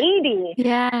baby.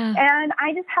 Yeah. And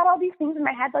I just had all these things in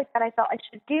my head like that I felt I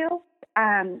should do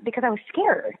because I was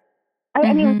scared.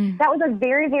 I mean, that was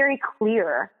very, very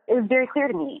clear. It was very clear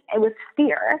to me. It was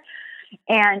fear.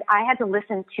 And I had to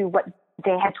listen to what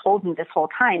they had told me this whole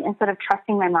time instead of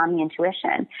trusting my mommy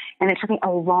intuition. And it took me a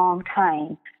long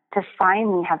time to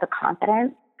finally have the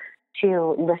confidence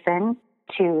to listen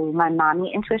to my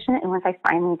mommy intuition. And once I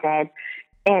finally did,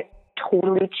 it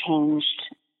totally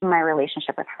changed my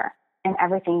relationship with her. And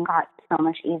everything got so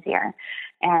much easier.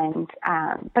 And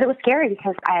but it was scary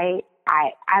because I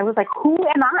was like, who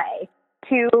am I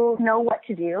to know what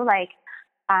to do? Like,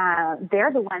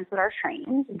 they're the ones that are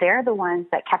trained. They're the ones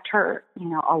that kept her, you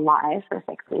know, alive for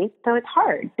 6 weeks. So it's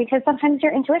hard because sometimes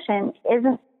your intuition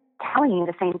isn't telling you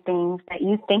the same things that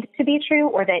you think to be true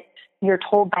or that you're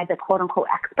told by the quote unquote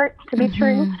experts to be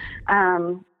true.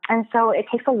 And so it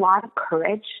takes a lot of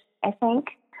courage, I think,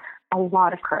 a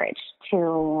lot of courage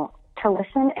to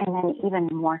listen, and then even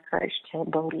more courage to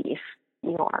believe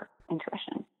your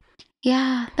intuition.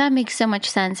 Yeah, that makes so much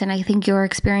sense. And I think your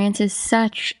experience is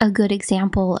such a good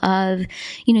example of,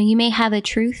 you know, you may have a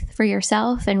truth for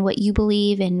yourself and what you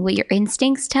believe and what your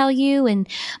instincts tell you,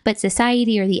 but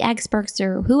society or the experts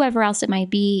or whoever else it might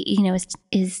be, you know,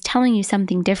 is telling you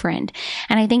something different.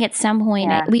 And I think at some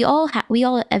point we all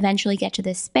eventually get to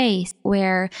this space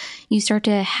where you start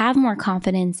to have more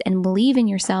confidence and believe in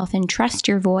yourself and trust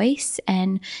your voice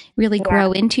and really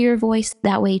grow into your voice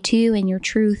that way too, and your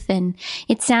truth. And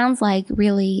it sounds like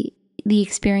really the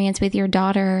experience with your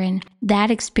daughter and that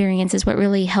experience is what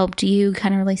really helped you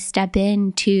kind of really step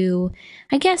into,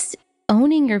 I guess,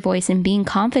 owning your voice and being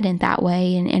confident that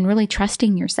way and really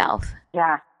trusting yourself.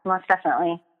 Yeah, most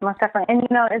definitely. Most definitely. And,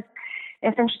 you know,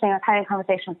 it's interesting. I was having a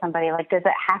conversation with somebody, like, does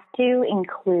it have to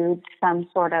include some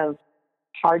sort of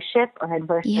hardship or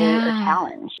adversity or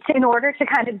challenge in order to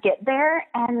kind of get there?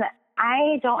 And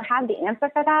I don't have the answer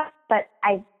for that, but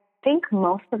I think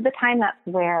most of the time that's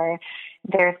where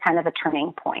there's kind of a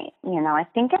turning point. You know, I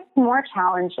think it's more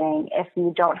challenging if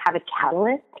you don't have a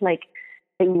catalyst like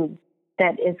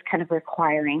that is kind of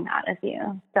requiring that of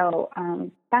you. So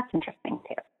that's interesting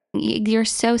too. You're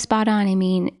so spot on. I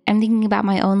mean, I'm thinking about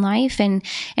my own life and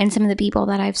some of the people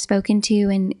that I've spoken to,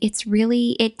 and I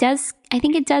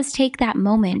think it does take that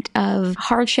moment of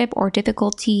hardship or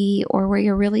difficulty or where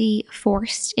you're really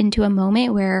forced into a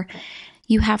moment where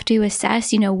you have to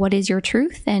assess, you know, what is your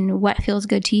truth and what feels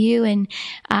good to you. And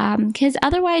because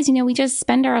otherwise, you know, we just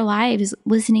spend our lives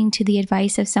listening to the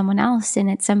advice of someone else. And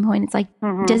at some point it's like,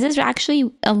 does this actually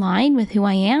align with who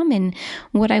I am and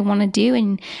what I want to do?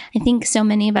 And I think so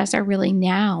many of us are really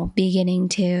now beginning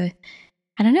to,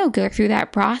 I don't know, go through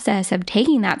that process of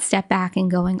taking that step back and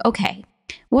going, okay,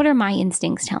 what are my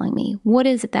instincts telling me? What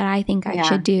is it that I think I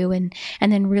should do? And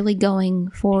then really going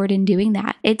forward and doing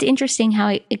that. It's interesting how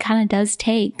it kind of does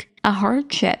take a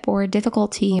hardship or a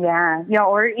difficulty. Yeah.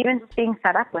 Or even just being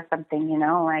set up with something,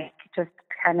 like just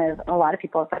kind of a lot of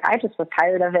people, it's like, I just was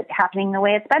tired of it happening the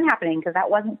way it's been happening because that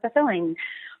wasn't fulfilling.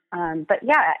 But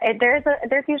yeah,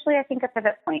 there's usually, I think, a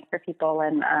pivot point for people.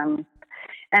 And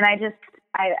I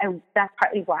that's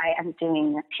partly why I'm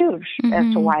doing this huge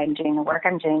as to why I'm doing the work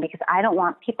I'm doing, because I don't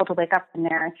want people to wake up when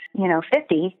they're,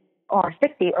 50 or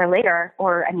 60 or later,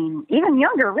 or even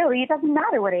younger, really. It doesn't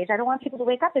matter what age. I don't want people to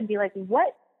wake up and be like,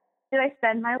 what did I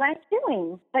spend my life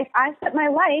doing? Like, I spent my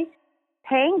life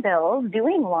paying bills,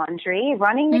 doing laundry,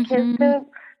 running the kids to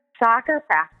soccer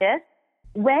practice.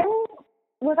 When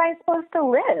was I supposed to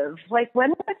live? Like,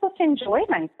 when was I supposed to enjoy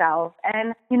myself?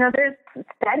 And, there's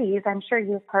studies, I'm sure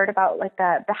you've heard about, like,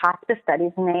 the hospice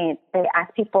studies, and they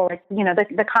ask people, like,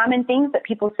 the common things that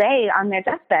people say on their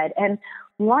deathbed. And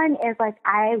one is, like,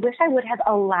 I wish I would have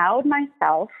allowed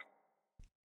myself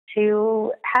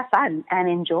to have fun and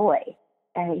enjoy,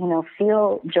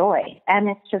 feel joy. And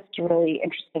it's just really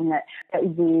interesting that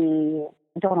we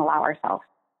don't allow ourselves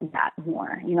that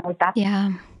more.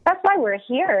 That's why we're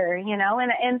here,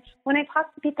 and when I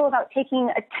talk to people about taking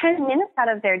 10 minutes out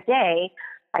of their day,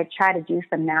 I try to do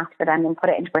some math for them and put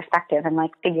it into perspective and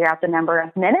like figure out the number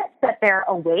of minutes that they're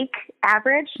awake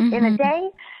average in a day.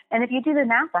 And if you do the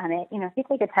math on it, if you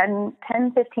take a 10,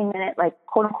 15 minute, like,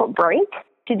 quote unquote break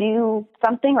to do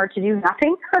something or to do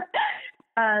nothing,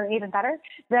 even better,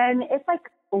 then it's like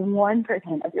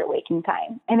 1% of your waking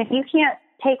time. And if you can't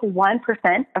take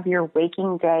 1% of your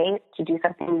waking day to do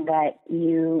something that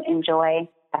you enjoy,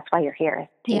 that's why you're here,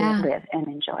 to live and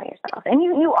enjoy yourself. And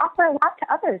you offer a lot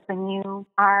to others when you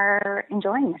are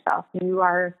enjoying yourself.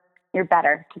 You're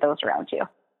better to those around you.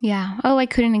 Yeah. Oh, I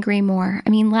couldn't agree more.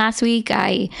 Last week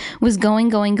I was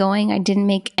going. I didn't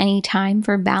make any time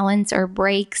for balance or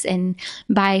breaks. And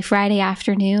by Friday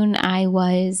afternoon, I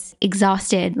was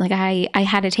exhausted. Like I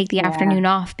had to take the afternoon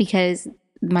off because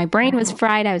my brain was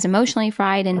fried. I was emotionally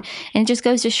fried. And it just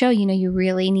goes to show, you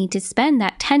really need to spend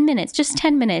that 10 minutes, just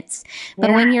 10 minutes. But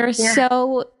when you're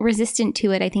so resistant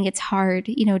to it, I think it's hard,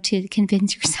 to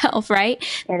convince yourself, right?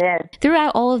 It is.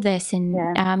 Throughout all of this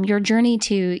and your journey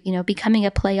to, becoming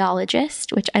a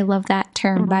playologist, which I love that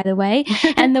term, by the way,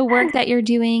 and the work that you're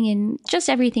doing and just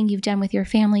everything you've done with your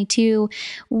family too.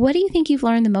 What do you think you've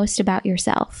learned the most about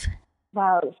yourself?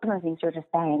 Well, some of the things you were just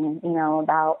saying,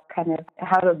 about kind of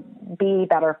how to be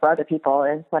better for other people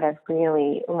is what I've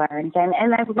really learned.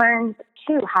 And I've learned,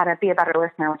 too, how to be a better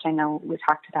listener, which I know we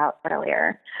talked about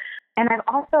earlier. And I'm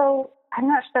not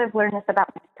sure that I've learned this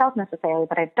about myself necessarily,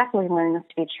 but I've definitely learned this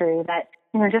to be true, that,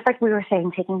 just like we were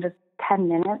saying, taking just 10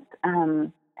 minutes,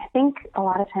 I think a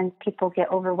lot of times people get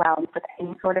overwhelmed with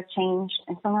any sort of change.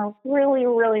 And so I'm a really,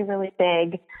 really, really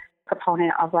big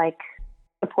proponent of, like,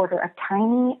 supporter of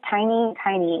tiny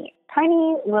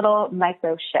little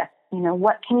micro shifts.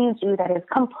 What can you do that is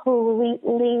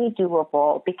completely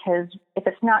doable? Because if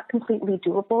it's not completely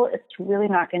doable, it's really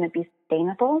not going to be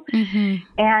sustainable.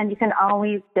 And you can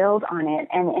always build on it.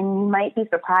 And you might be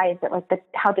surprised at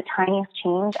how the tiniest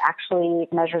change actually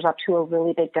measures up to a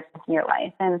really big difference in your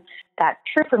life. And that's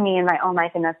true for me in my own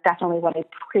life. And that's definitely what I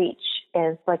preach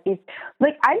is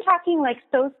I'm talking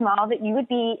so small that you would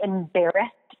be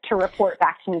embarrassed to report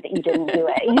back to me that you didn't do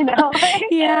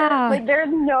it, there's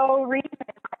no reason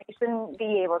I shouldn't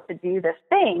be able to do this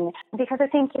thing, because I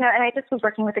think, and I just was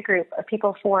working with a group of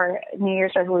people for New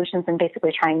Year's resolutions and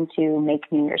basically trying to make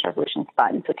New Year's resolutions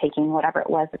fun. So taking whatever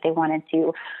it was that they wanted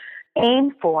to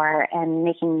aim for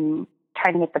and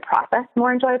trying to make the process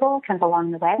more enjoyable kind of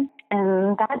along the way.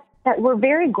 And that we're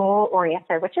very goal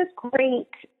oriented, which is great.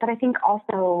 But I think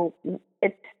also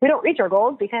we don't reach our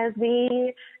goals because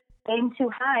we aim too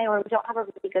high, or we don't have a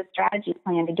really good strategy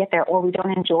plan to get there, or we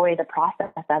don't enjoy the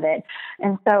process of it.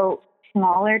 And so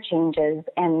smaller changes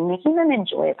and making them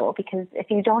enjoyable, because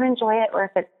if you don't enjoy it, or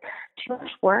if it's too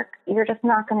much work, you're just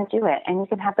not going to do it. And you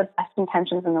can have the best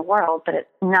intentions in the world, but it's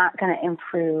not going to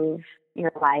improve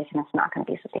your life, and it's not going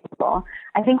to be sustainable.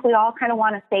 I think we all kind of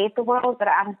want to save the world, but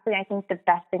honestly, I think the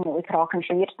best thing that we could all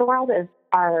contribute to the world is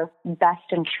our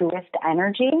best and truest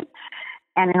energy.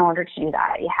 And in order to do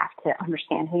that, you have to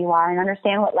understand who you are and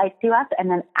understand what lights you up,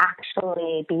 and then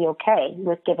actually be okay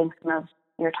with giving some of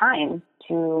your time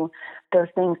to those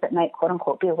things that might, quote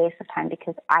unquote, be a waste of time,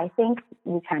 because I think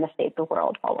we kind of save the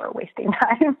world while we're wasting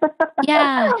time.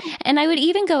 Yeah. And I would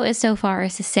even go so far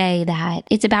as to say that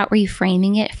it's about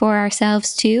reframing it for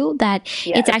ourselves too, that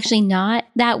it's actually not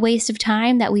that waste of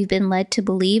time that we've been led to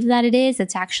believe that it is.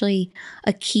 It's actually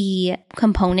a key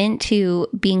component to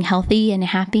being healthy and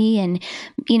happy. And,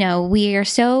 we are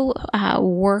so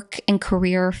work and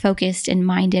career focused and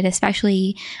minded,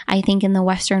 especially I think in the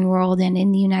Western world and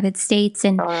in the United States.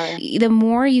 And the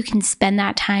more you can spend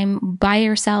that time by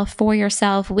yourself, for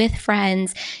yourself, with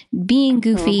friends, being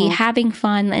goofy, having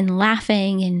fun and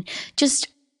laughing and just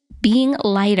being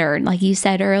lighter, like you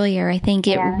said earlier, I think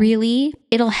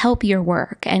it'll help your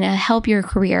work and help your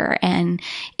career, and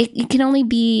it can only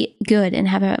be good and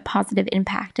have a positive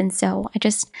impact. And so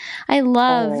I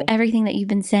love everything that you've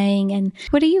been saying. And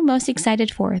what are you most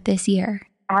excited for this year?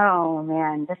 Oh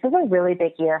man, this is a really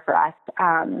big year for us.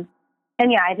 And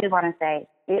I did want to say,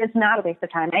 it's not a waste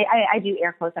of time. I do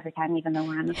air quotes every time, even though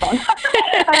we're on the phone.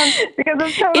 Because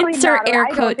it's totally insert air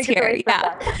quotes here.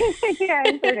 Yeah.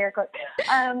 Insert air quotes.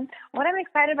 What I'm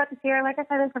excited about this year, like I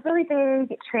said, is a really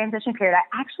big transition period.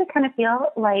 I actually kind of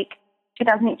feel like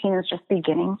 2018 is just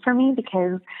beginning for me,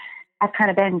 because I've kind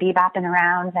of been bebopping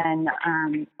around and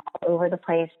all over the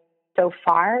place so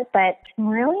far, but I'm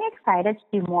really excited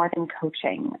to do more than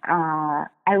coaching.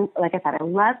 Like I said, I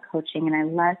love coaching and I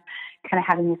love kind of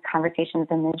having these conversations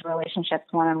and these relationships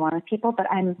one-on-one with people,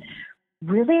 but I'm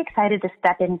really excited to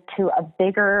step into a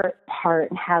bigger part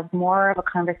and have more of a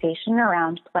conversation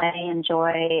around play and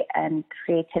joy and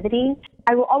creativity.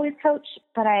 I will always coach,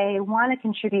 but I want to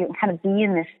contribute and kind of be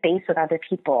in this space with other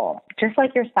people, just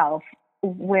like yourself,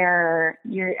 where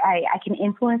I can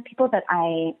influence people that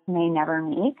I may never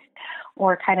meet,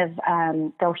 or kind of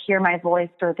they'll hear my voice,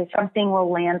 or something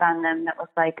will land on them that was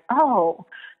like, oh,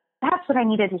 that's what I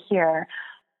needed to hear.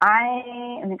 I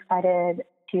am excited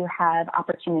to have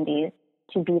opportunities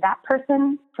to be that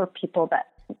person for people that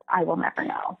I will never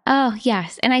know. Oh,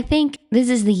 yes. And I think this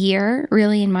is the year,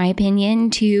 really, in my opinion,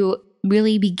 to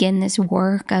really begin this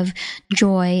work of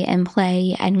joy and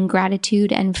play and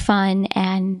gratitude and fun.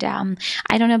 And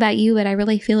I don't know about you, but I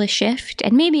really feel a shift.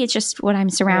 And maybe it's just what I'm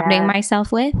surrounding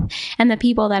myself with and the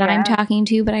people that I'm talking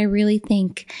to, but I really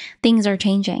think things are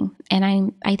changing.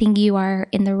 And I think you are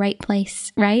in the right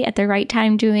place, right? At the right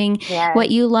time, doing what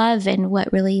you love and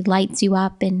what really lights you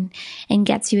up and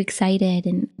gets you excited.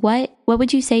 And what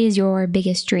would you say is your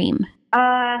biggest dream?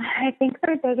 I think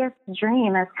my biggest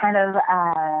dream is kind of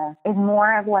is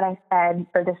more of what I said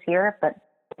for this year, but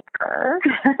bigger.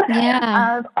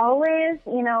 I've always,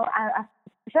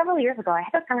 several years ago, I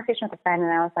had a conversation with a friend,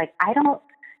 and I was like, I don't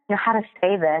know how to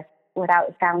say this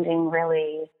without sounding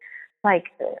really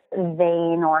like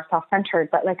vain or self-centered,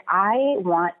 but like I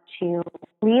want to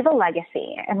leave a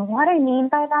legacy. And what I mean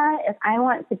by that is I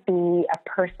want to be a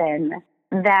person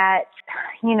that,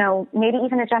 maybe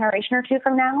even a generation or two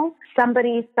from now,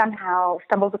 somebody somehow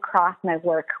stumbles across my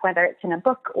work, whether it's in a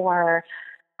book or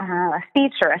a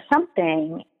speech or a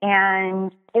something,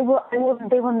 and they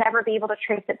will never be able to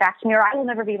trace it back to me, or I will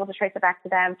never be able to trace it back to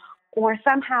them, or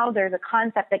somehow there's a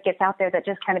concept that gets out there that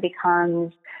just kind of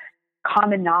becomes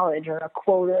common knowledge, or a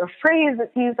quote or a phrase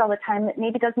that's used all the time that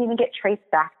maybe doesn't even get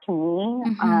traced back to me,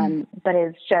 but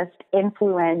is just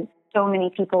influenced so many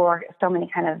people, or so many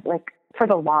kind of like for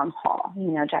the long haul,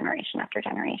 generation after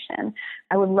generation.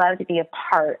 I would love to be a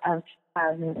part of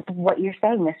what you're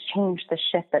saying, this change, this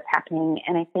shift that's happening.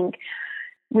 And I think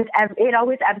it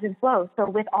always ebbs and flows. So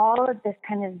with all of this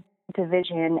kind of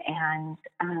division and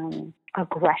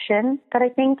aggression that I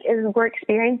think we're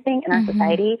experiencing in our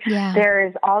society,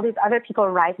 there's all these other people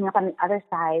rising up on the other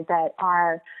side that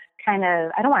are kind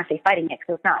of, I don't want to say fighting it,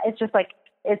 because it's not.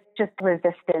 It's just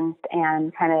resistance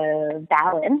and kind of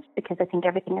balance, because I think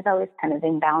everything is always kind of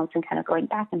in balance and kind of going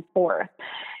back and forth.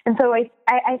 And so I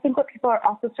think what people are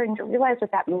also starting to realize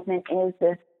with that movement is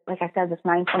this, like I said, this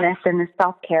mindfulness and this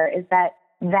self-care, is that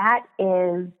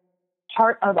is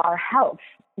part of our health.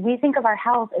 We think of our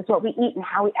health as what we eat and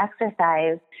how we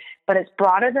exercise, but it's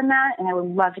broader than that. And I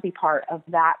would love to be part of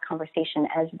that conversation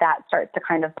as that starts to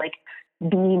kind of like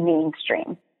be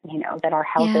mainstream. That our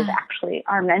health is actually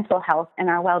our mental health and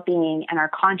our well-being and our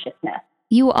consciousness.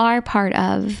 You are part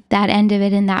of that end of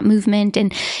it in that movement,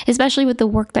 and especially with the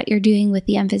work that you're doing with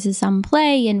the emphasis on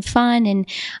play and fun. And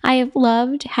I have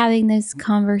loved having this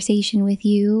conversation with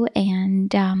you.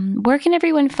 And where can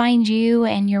everyone find you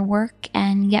and your work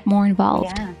and get more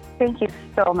involved? Yeah. Thank you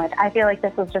so much. I feel like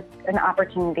this was just an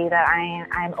opportunity that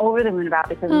I'm over the moon about,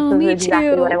 because this is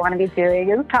exactly what I want to be doing,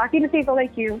 is talking to people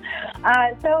like you.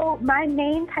 So my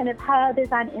main kind of hub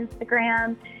is on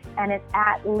Instagram, and it's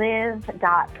at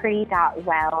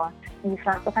live.pretty.well. You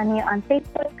can also find me on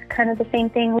Facebook, kind of the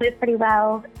same thing, Live Pretty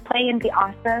Well, Play and Be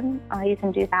Awesome. You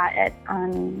can do that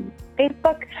on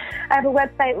Facebook. I have a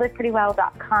website,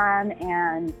 liveprettywell.com,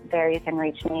 and there you can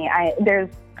reach me.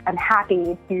 There's I'm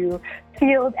happy to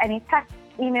field any texts,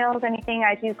 emails, anything.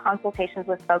 I do consultations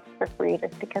with folks for free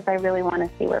just because I really want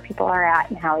to see where people are at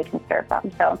and how we can serve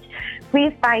them. So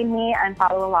please find me and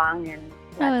follow along. And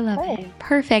I love it.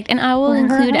 Perfect. And I will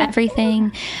include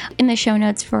everything in the show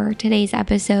notes for today's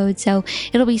episode. So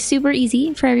it'll be super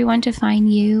easy for everyone to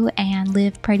find you and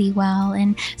live pretty well.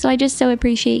 And so I just so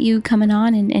appreciate you coming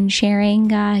on and sharing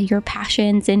your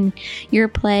passions and your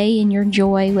play and your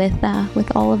joy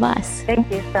with all of us.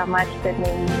 Thank you so much,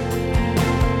 Sydney.